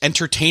 what's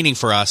entertaining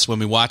for us when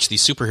we watch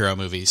these superhero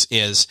movies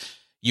is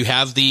you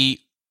have the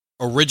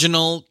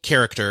original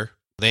character.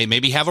 They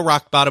maybe have a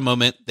rock bottom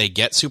moment. They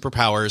get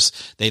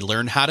superpowers. They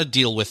learn how to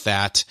deal with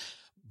that.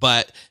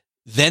 But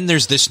then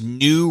there's this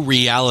new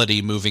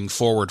reality moving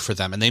forward for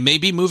them. And they may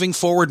be moving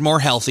forward more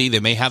healthy. They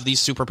may have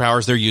these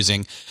superpowers they're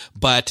using,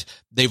 but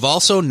they've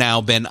also now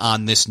been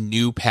on this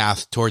new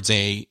path towards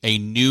a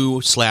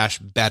new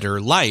 / better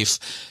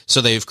life.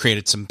 So they've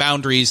created some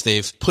boundaries.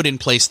 They've put in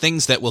place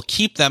things that will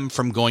keep them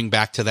from going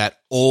back to that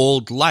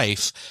old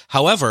life.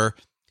 However,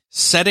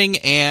 setting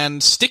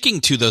and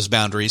sticking to those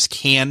boundaries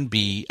can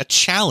be a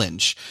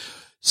challenge.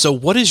 So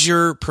what is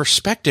your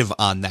perspective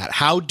on that?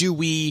 How do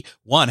we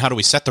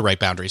set the right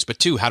boundaries? But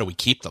 2, how do we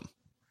keep them?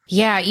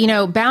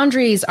 Yeah,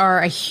 boundaries are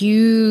a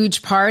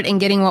huge part in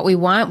getting what we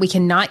want. We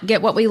cannot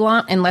get what we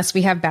want unless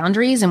we have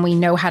boundaries and we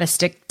know how to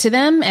stick to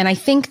them. And I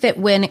think that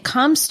when it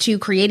comes to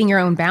creating your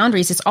own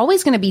boundaries, it's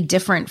always going to be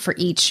different for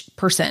each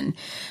person.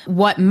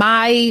 What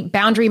my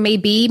boundary may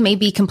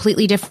be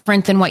completely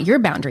different than what your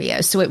boundary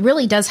is. So it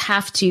really does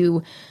have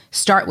to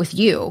start with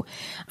you.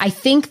 I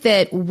think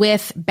that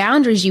with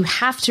boundaries, you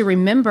have to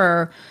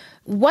remember,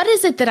 what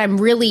is it that I'm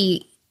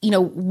really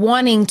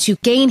wanting to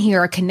gain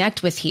here or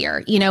connect with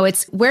here.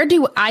 It's where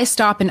do I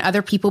stop and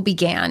other people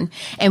began?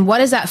 And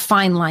what is that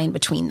fine line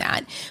between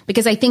that?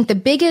 Because I think the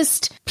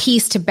biggest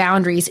piece to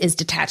boundaries is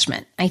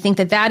detachment. I think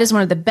that is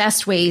one of the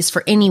best ways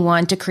for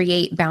anyone to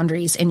create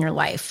boundaries in your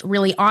life,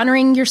 really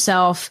honoring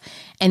yourself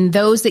and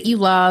those that you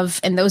love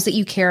and those that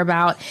you care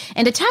about.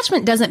 And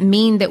detachment doesn't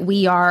mean that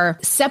we are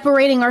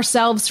separating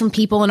ourselves from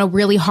people in a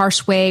really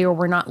harsh way or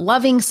we're not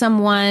loving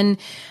someone.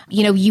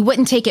 You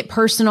wouldn't take it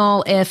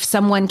personal if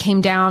someone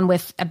came down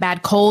with a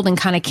bad cold and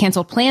kind of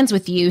canceled plans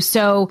with you.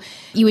 So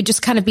you would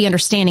just kind of be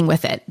understanding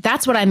with it.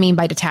 That's what I mean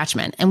by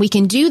detachment. And we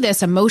can do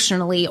this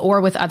emotionally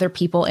or with other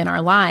people in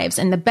our lives.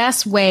 And the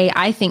best way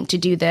I think to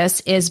do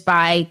this is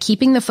by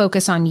keeping the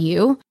focus on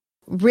you,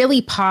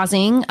 really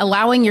pausing,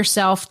 allowing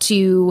yourself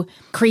to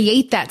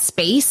create that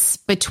space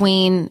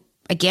between,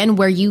 again,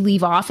 where you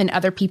leave off and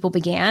other people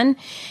began,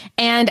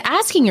 and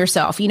asking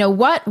yourself,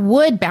 what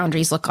would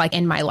boundaries look like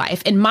in my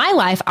life? In my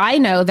life, I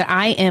know that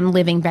I am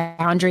living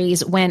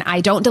boundaries when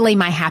I don't delay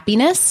my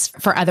happiness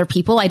for other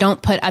people. I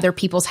don't put other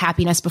people's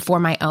happiness before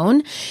my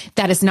own.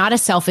 That is not a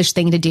selfish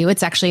thing to do.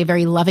 It's actually a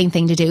very loving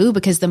thing to do,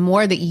 because the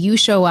more that you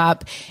show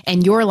up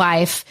in your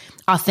life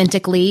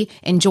authentically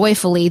and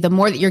joyfully, the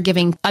more that you're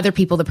giving other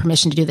people the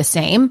permission to do the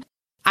same.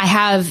 I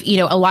have,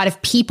 a lot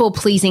of people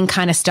pleasing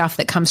kind of stuff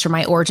that comes from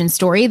my origin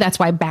story. That's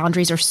why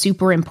boundaries are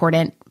super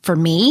important for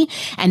me.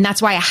 And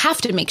that's why I have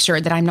to make sure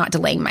that I'm not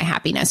delaying my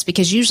happiness,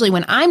 because usually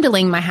when I'm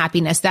delaying my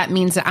happiness, that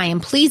means that I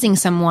am pleasing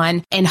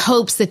someone in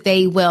hopes that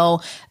they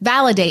will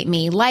validate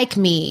me, like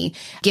me,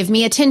 give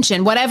me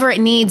attention, whatever it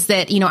needs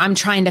that, I'm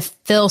trying to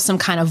fill some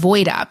kind of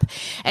void up.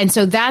 And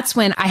so that's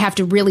when I have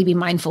to really be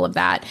mindful of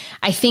that.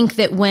 I think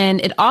that when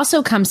it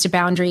also comes to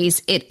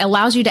boundaries, it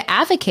allows you to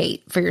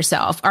advocate for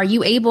yourself. Are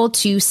you able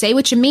to say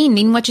what you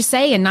mean what you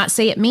say, and not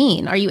say it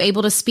mean? Are you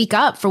able to speak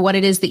up for what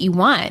it is that you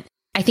want?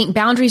 I think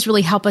boundaries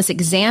really help us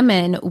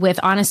examine with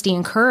honesty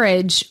and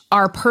courage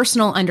our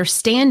personal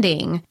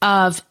understanding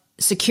of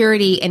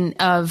security and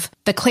of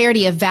the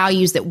clarity of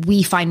values that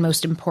we find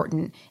most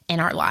important in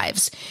our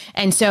lives.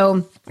 And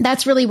so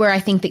that's really where I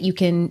think that you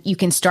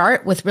can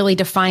start with really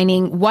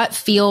defining what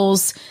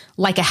feels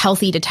like a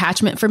healthy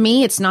detachment for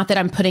me. It's not that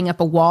I'm putting up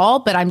a wall,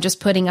 but I'm just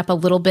putting up a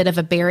little bit of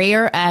a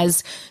barrier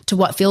as to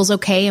what feels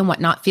okay and what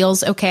not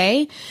feels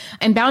okay.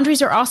 And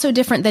boundaries are also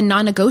different than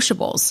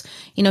non-negotiables.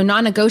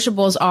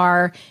 Non-negotiables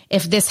are,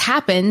 if this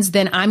happens,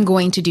 then I'm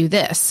going to do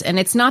this. And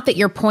it's not that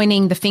you're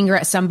pointing the finger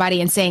at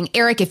somebody and saying,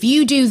 Eric, if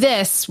you do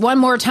this one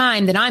more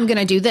time, then I'm going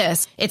to do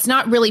this. It's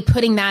not really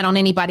putting that on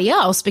anybody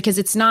else, because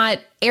it's not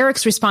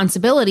Eric's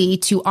responsibility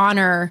to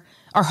honor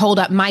or hold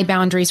up my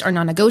boundaries or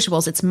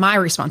non-negotiables. It's my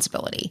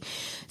responsibility.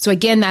 So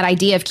again, that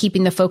idea of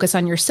keeping the focus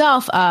on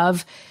yourself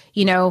of,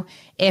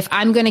 if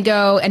I'm going to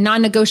go, a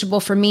non-negotiable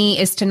for me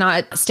is to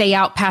not stay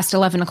out past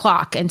 11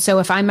 o'clock. And so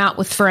if I'm out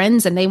with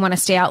friends and they want to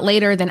stay out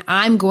later, then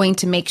I'm going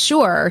to make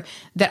sure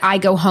that I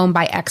go home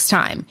by X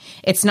time.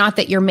 It's not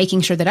that you're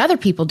making sure that other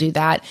people do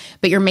that,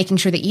 but you're making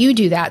sure that you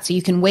do that so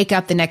you can wake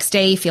up the next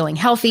day feeling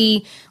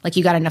healthy, like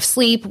you got enough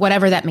sleep,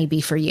 whatever that may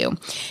be for you.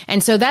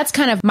 And so that's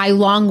kind of my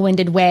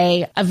long-winded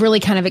way of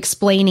really kind of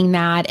explaining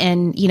that.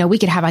 And, we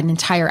could have an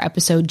entire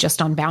episode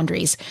just on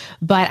boundaries.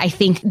 But I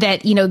think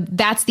that,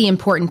 that's the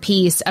important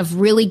piece of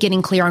really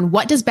getting clear on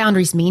what does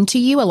boundaries mean to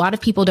you. A lot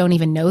of people don't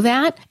even know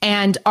that.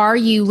 And are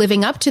you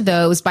living up to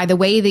those by the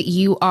way that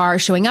you are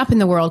showing up in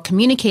the world,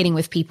 communicating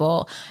with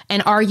people?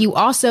 And are you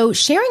also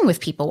sharing with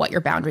people what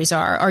your boundaries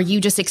are? Are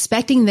you just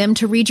expecting them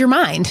to read your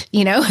mind?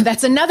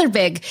 That's another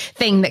big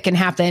thing that can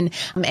happen.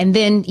 And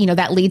then,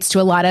 that leads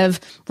to a lot of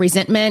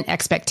resentment,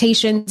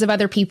 expectations of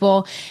other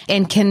people,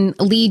 and can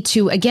lead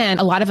to, again,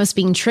 a lot of us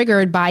being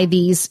triggered by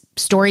these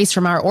stories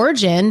from our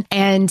origin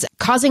and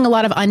causing a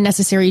lot of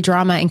unnecessary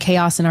drama and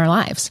chaos in our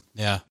lives.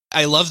 Yeah.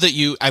 I love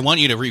that I want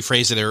you to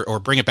rephrase it or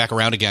bring it back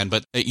around again,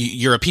 but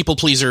you're a people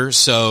pleaser.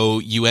 So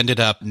you ended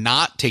up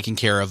not taking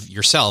care of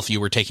yourself.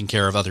 You were taking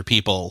care of other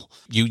people.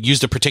 You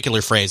used a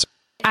particular phrase.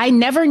 I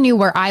never knew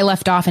where I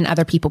left off and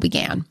other people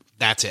began.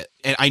 That's it.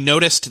 And I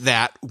noticed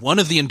that one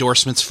of the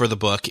endorsements for the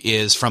book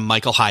is from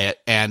Michael Hyatt,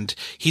 and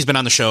he's been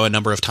on the show a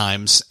number of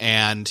times,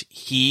 and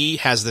he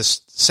has this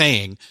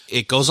saying.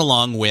 It goes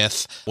along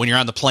with when you're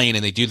on the plane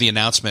and they do the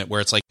announcement where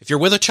it's like, if you're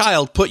with a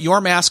child, put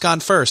your mask on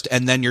first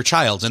and then your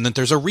child's. And then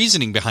there's a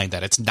reasoning behind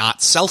that. It's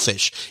not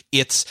selfish.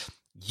 It's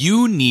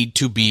you need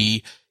to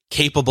be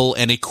capable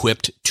and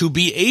equipped to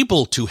be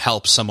able to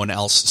help someone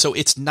else. So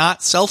it's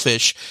not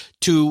selfish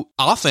to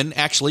often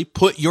actually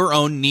put your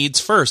own needs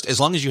first, as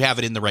long as you have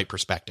it in the right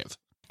perspective.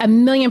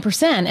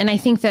 1,000,000%. And I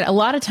think that a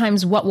lot of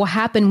times what will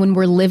happen when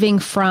we're living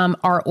from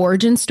our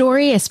origin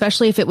story,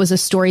 especially if it was a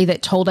story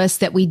that told us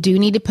that we do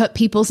need to put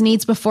people's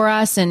needs before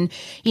us. And,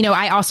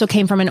 I also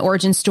came from an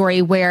origin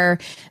story where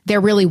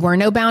there really were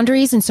no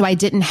boundaries. And so I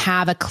didn't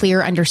have a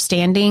clear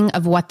understanding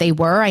of what they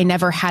were. I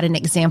never had an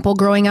example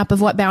growing up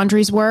of what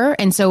boundaries were.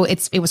 And so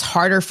it was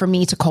harder for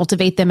me to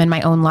cultivate them in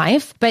my own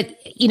life. But,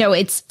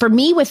 it's for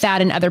me with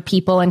that and other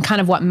people, and kind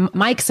of what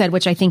Mike said,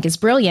 which I think is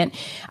brilliant.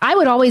 I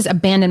would always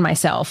abandon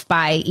myself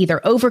by either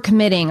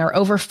overcommitting or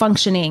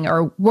overfunctioning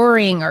or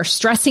worrying or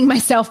stressing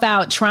myself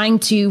out, trying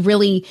to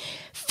really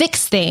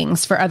fix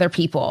things for other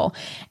people.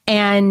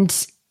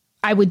 And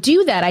I would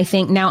do that, I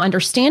think, now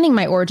understanding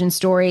my origin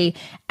story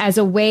as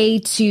a way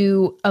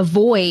to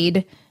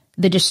avoid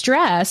the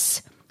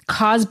distress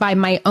caused by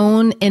my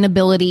own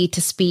inability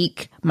to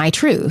speak my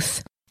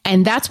truth.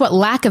 And that's what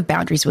lack of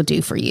boundaries will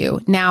do for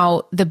you.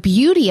 Now, the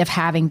beauty of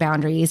having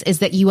boundaries is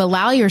that you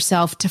allow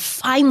yourself to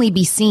finally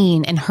be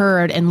seen and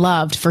heard and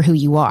loved for who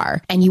you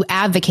are. And you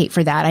advocate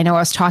for that. I know I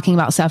was talking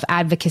about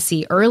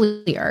self-advocacy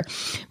earlier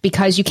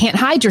because you can't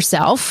hide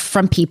yourself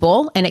from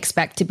people and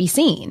expect to be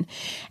seen.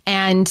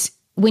 And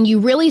when you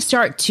really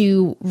start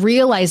to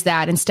realize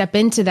that and step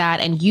into that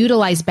and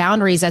utilize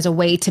boundaries as a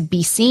way to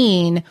be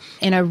seen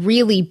in a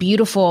really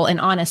beautiful and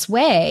honest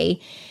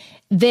way,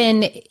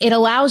 then it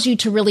allows you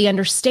to really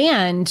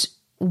understand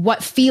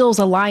what feels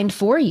aligned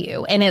for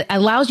you. And it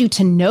allows you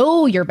to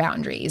know your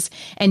boundaries.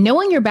 And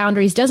knowing your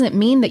boundaries doesn't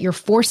mean that you're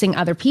forcing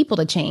other people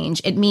to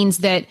change. It means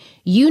that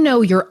you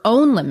know your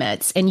own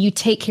limits and you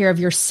take care of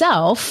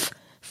yourself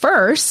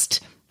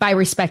first by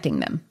respecting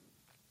them.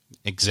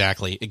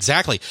 Exactly.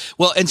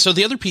 Well, and so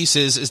the other piece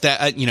is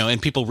that,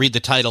 and people read the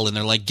title and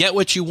they're like, get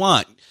what you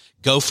want.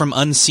 Go from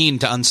unseen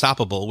to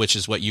unstoppable, which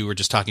is what you were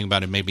just talking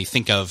about and made me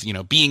think of,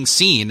 being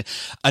seen.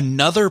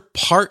 Another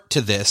part to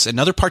this,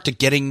 another part to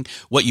getting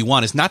what you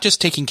want is not just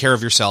taking care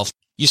of yourself.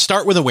 You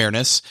start with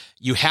awareness,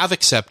 you have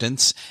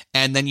acceptance,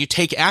 and then you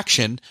take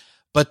action,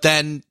 but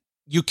then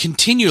you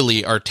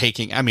continually are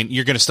taking,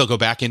 you're going to still go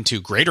back into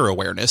greater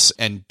awareness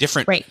and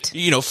different,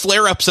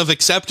 flare-ups of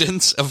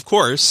acceptance, of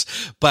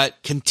course, but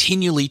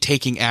continually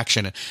taking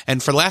action.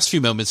 And for the last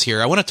few moments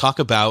here, I want to talk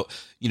about,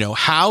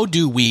 how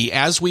do we,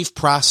 as we've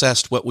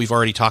processed what we've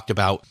already talked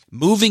about,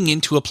 moving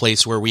into a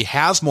place where we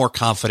have more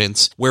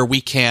confidence, where we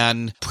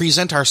can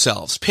present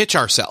ourselves, pitch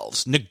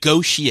ourselves,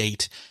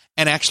 negotiate,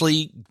 and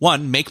actually,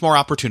 one, make more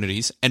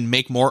opportunities and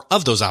make more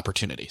of those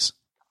opportunities.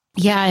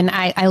 Yeah. And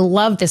I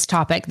love this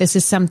topic. This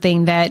is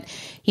something that,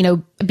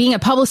 being a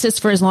publicist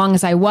for as long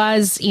as I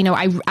was,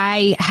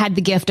 I had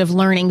the gift of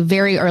learning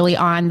very early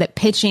on that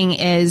pitching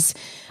is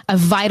a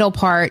vital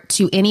part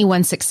to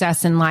anyone's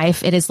success in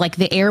life. It is like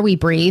the air we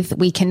breathe.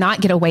 We cannot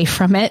get away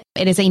from it.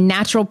 It is a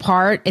natural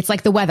part. It's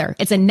like the weather.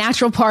 It's a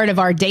natural part of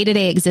our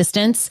day-to-day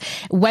existence.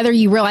 Whether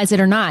you realize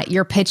it or not,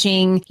 you're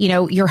pitching,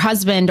 your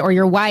husband or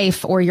your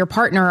wife or your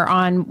partner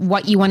on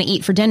what you want to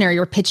eat for dinner.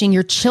 You're pitching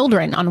your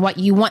children on what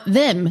you want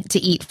them to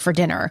eat for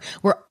dinner.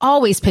 We're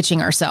always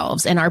pitching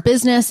ourselves in our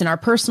business, in our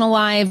personal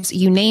lives,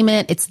 you name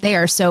it, it's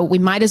there. So we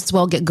might as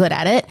well get good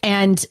at it.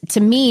 And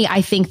to me,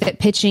 I think that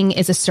pitching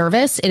is a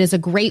service. It is a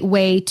great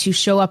way to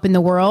show up in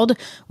the world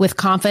with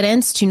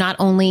confidence, to not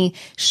only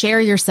share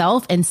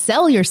yourself and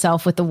sell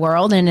yourself with the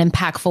world in an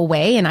impactful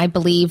way. And I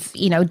believe,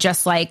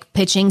 just like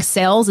pitching,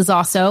 sales is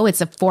also,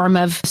 it's a form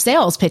of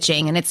sales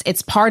pitching, and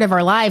it's part of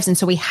our lives. And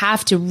so we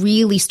have to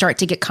really start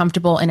to get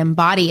comfortable and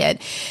embody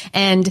it.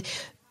 And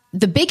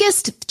the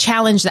biggest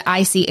challenge that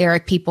I see,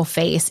 Eric, people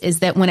face is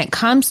that when it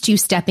comes to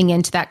stepping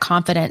into that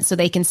confidence so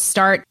they can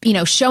start,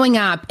 showing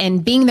up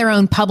and being their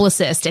own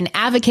publicist and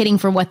advocating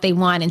for what they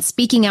want and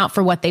speaking out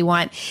for what they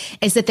want,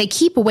 is that they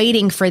keep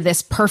waiting for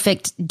this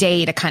perfect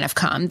day to kind of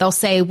come. They'll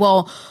say,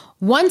 well,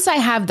 once I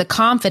have the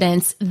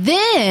confidence,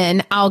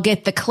 then I'll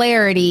get the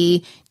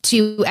clarity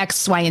to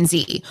X, Y, and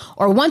Z.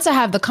 Or once I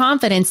have the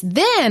confidence,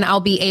 then I'll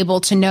be able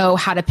to know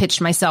how to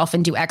pitch myself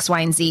and do X,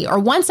 Y, and Z. Or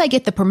once I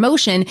get the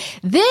promotion,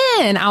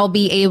 then I'll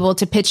be able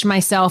to pitch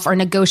myself or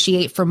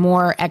negotiate for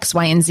more X,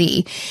 Y, and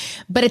Z.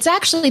 But it's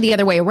actually the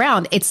other way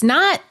around. It's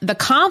not the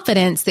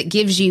confidence that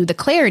gives you the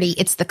clarity.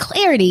 It's the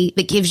clarity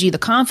that gives you the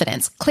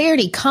confidence.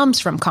 Clarity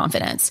comes from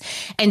confidence.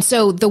 And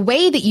so the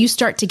way that you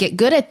start to get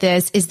good at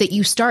this is that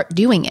you start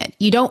doing it.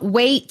 You don't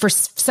wait for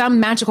some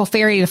magical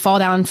fairy to fall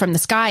down from the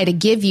sky to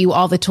give you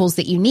all the tools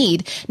that you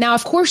need. Now,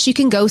 of course, you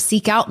can go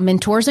seek out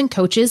mentors and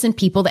coaches and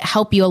people that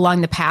help you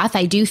along the path.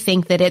 I do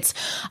think that it's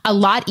a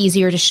lot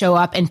easier to show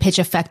up and pitch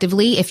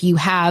effectively if you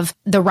have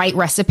the right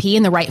recipe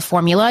and the right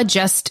formula,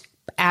 just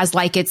as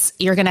like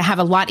you're going to have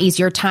a lot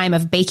easier time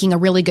of baking a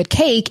really good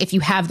cake if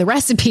you have the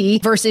recipe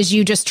versus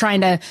you just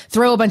trying to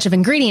throw a bunch of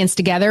ingredients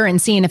together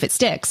and seeing if it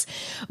sticks.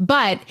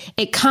 But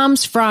it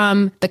comes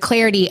from the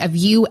clarity of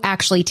you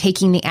actually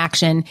taking the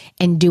action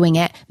and doing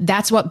it.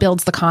 That's what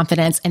builds the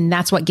confidence, and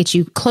that's what gets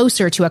you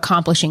closer to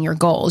accomplishing your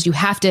goals. You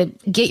have to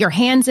get your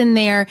hands in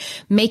there,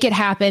 make it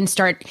happen,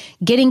 start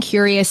getting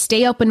curious,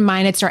 stay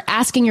open-minded, start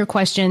asking your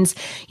questions.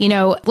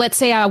 Let's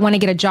say I want to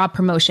get a job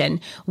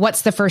promotion.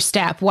 What's the first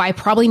step? Well, I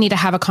probably need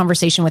to have a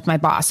conversation with my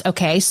boss.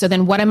 Okay. So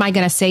then what am I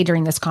going to say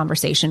during this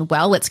conversation?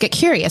 Well, let's get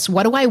curious.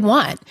 What do I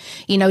want?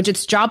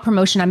 Just job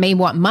promotion. I may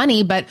want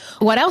money, but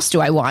what else do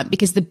I want?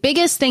 Because the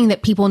biggest thing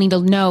that people need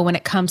to know when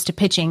it comes to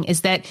pitching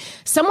is that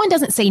someone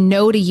doesn't say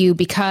no to you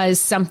because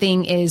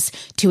something is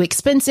too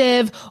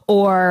expensive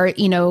or,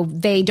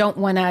 they don't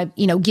want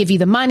to, give you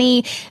the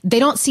money. They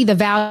don't see the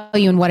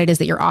value in what it is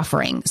that you're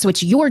offering. So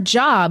it's your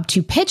job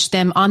to pitch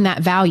them on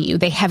that value.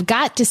 They have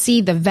got to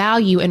see the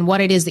value in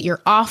what it is that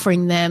you're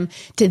offering them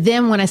to them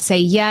them want to say,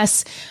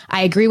 yes,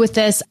 I agree with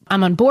this.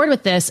 I'm on board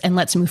with this, and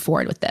let's move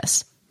forward with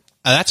this.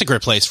 That's a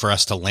great place for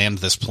us to land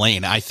this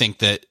plane. I think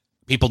that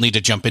people need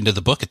to jump into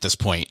the book at this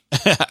point.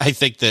 I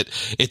think that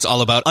it's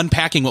all about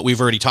unpacking what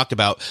we've already talked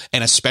about.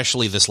 And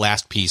especially this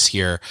last piece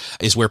here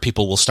is where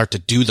people will start to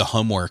do the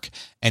homework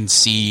and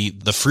see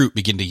the fruit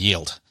begin to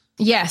yield.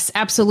 Yes,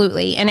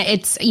 absolutely. And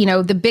it's,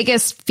 the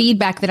biggest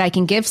feedback that I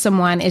can give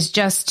someone is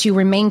just to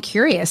remain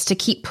curious, to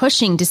keep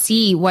pushing to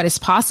see what is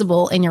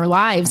possible in your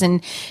lives,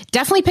 and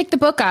definitely pick the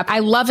book up. I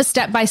love a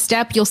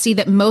step-by-step. You'll see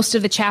that most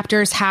of the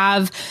chapters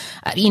have,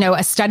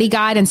 a study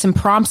guide and some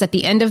prompts at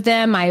the end of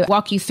them. I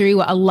walk you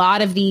through a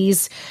lot of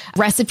these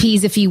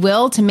recipes, if you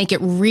will, to make it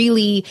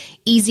really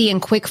easy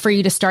and quick for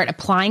you to start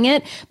applying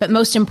it. But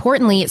most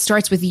importantly, it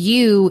starts with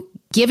you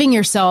giving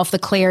yourself the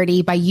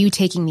clarity by you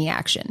taking the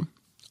action.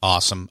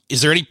 Awesome.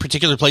 Is there any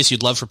particular place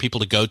you'd love for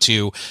people to go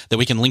to that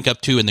we can link up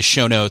to in the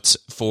show notes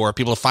for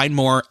people to find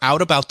more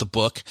out about the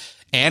book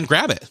and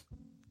grab it?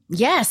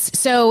 Yes.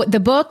 So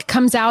the book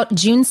comes out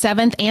June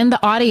 7th, and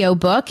the audio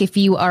book, if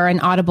you are an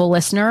Audible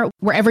listener,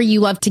 wherever you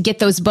love to get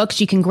those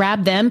books, you can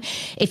grab them.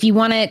 If you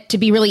want it to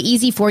be really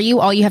easy for you,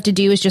 all you have to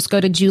do is just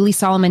go to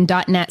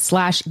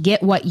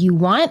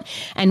juliesolomon.net/get-what-you-want.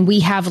 And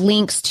we have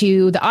links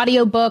to the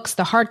audio books,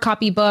 the hard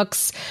copy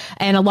books,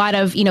 and a lot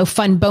of,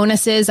 fun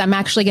bonuses. I'm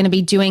actually going to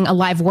be doing a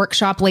live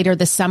workshop later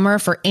this summer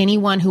for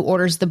anyone who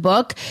orders the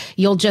book.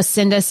 You'll just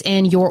send us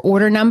in your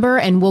order number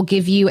and we'll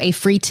give you a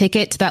free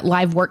ticket to that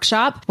live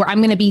workshop where I'm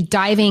going to be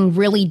diving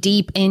really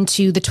deep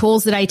into the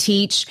tools that I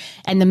teach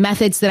and the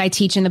methods that I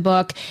teach in the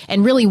book,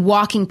 and really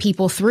walking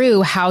people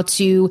through how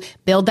to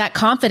build that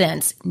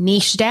confidence,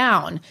 niche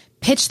down,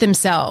 pitch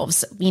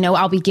themselves.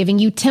 I'll be giving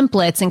you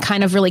templates and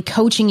kind of really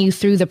coaching you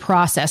through the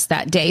process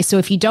that day. So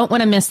if you don't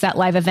want to miss that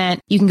live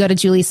event, you can go to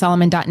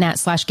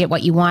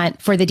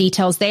juliesolomon.net/get-what-you-want for the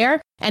details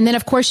there. And then,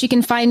 of course, you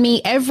can find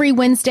me every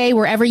Wednesday,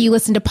 wherever you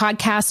listen to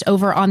podcasts,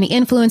 over on the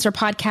Influencer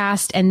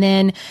Podcast. And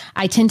then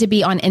I tend to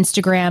be on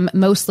Instagram,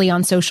 mostly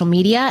on social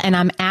media. And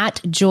I'm at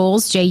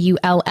Jules,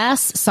 Juls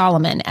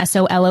Solomon,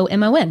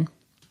 Solomon.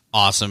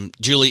 Awesome.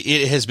 Julie,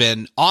 it has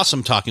been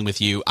awesome talking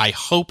with you. I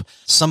hope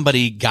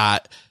somebody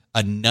got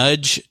a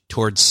nudge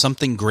towards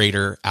something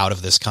greater out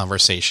of this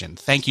conversation.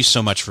 Thank you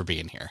so much for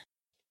being here.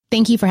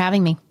 Thank you for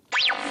having me.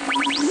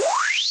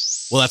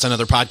 Well, that's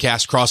another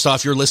podcast crossed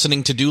off your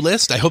listening to-do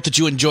list. I hope that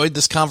you enjoyed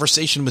this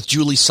conversation with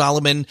Julie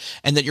Solomon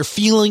and that you're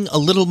feeling a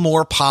little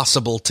more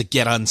possible to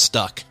get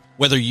unstuck.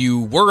 Whether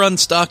you were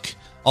unstuck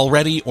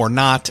already or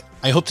not,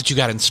 I hope that you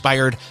got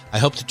inspired. I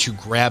hope that you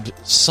grabbed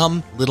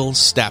some little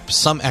step,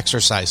 some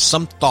exercise,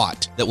 some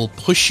thought that will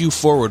push you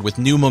forward with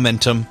new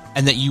momentum,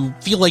 and that you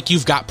feel like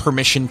you've got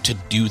permission to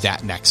do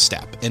that next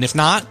step. And if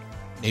not,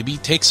 maybe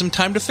take some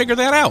time to figure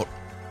that out.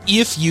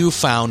 If you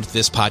found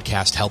this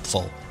podcast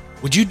helpful,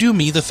 would you do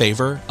me the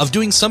favor of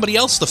doing somebody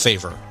else the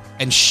favor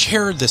and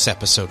share this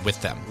episode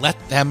with them? Let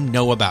them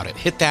know about it.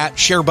 Hit that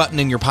share button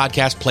in your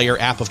podcast player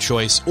app of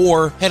choice,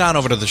 or head on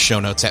over to the show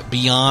notes at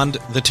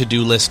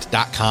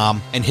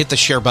beyondthetodolist.com and hit the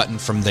share button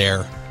from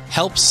there.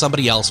 Help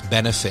somebody else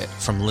benefit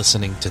from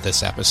listening to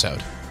this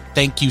episode.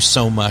 Thank you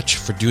so much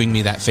for doing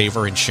me that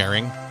favor and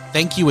sharing.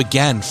 Thank you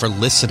again for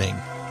listening,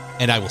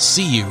 and I will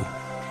see you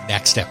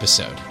next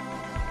episode.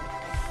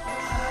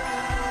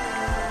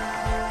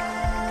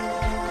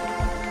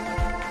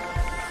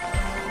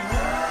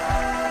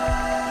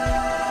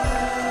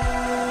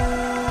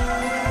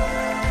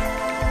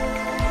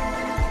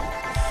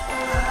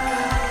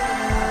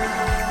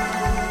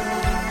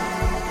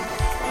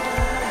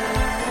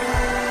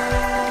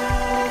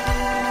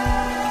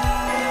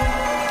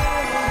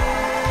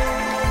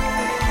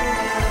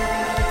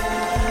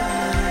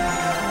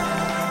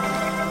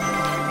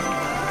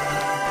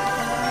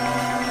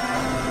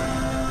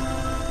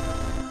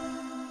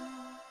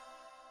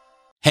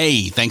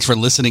 Hey, thanks for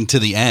listening to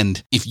the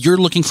end. If you're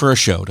looking for a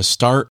show to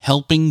start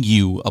helping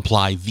you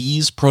apply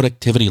these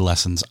productivity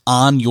lessons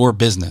on your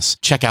business,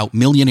 check out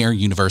Millionaire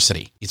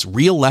University. It's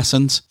real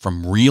lessons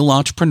from real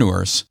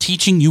entrepreneurs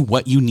teaching you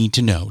what you need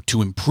to know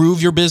to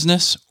improve your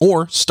business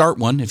or start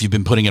one if you've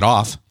been putting it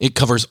off. It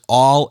covers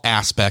all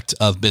aspects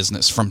of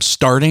business, from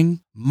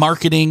starting,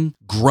 marketing,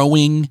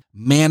 growing,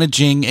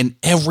 managing, and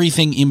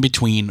everything in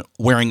between,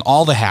 wearing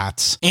all the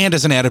hats. And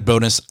as an added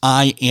bonus,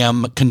 I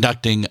am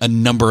conducting a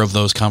number of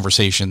those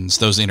conversations,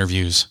 those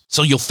interviews,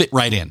 so you'll fit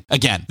right in.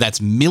 Again,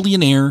 that's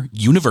Millionaire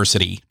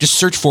University. Just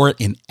search for it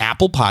in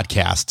Apple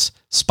Podcasts,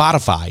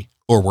 Spotify,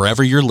 or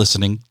wherever you're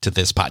listening to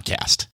this podcast.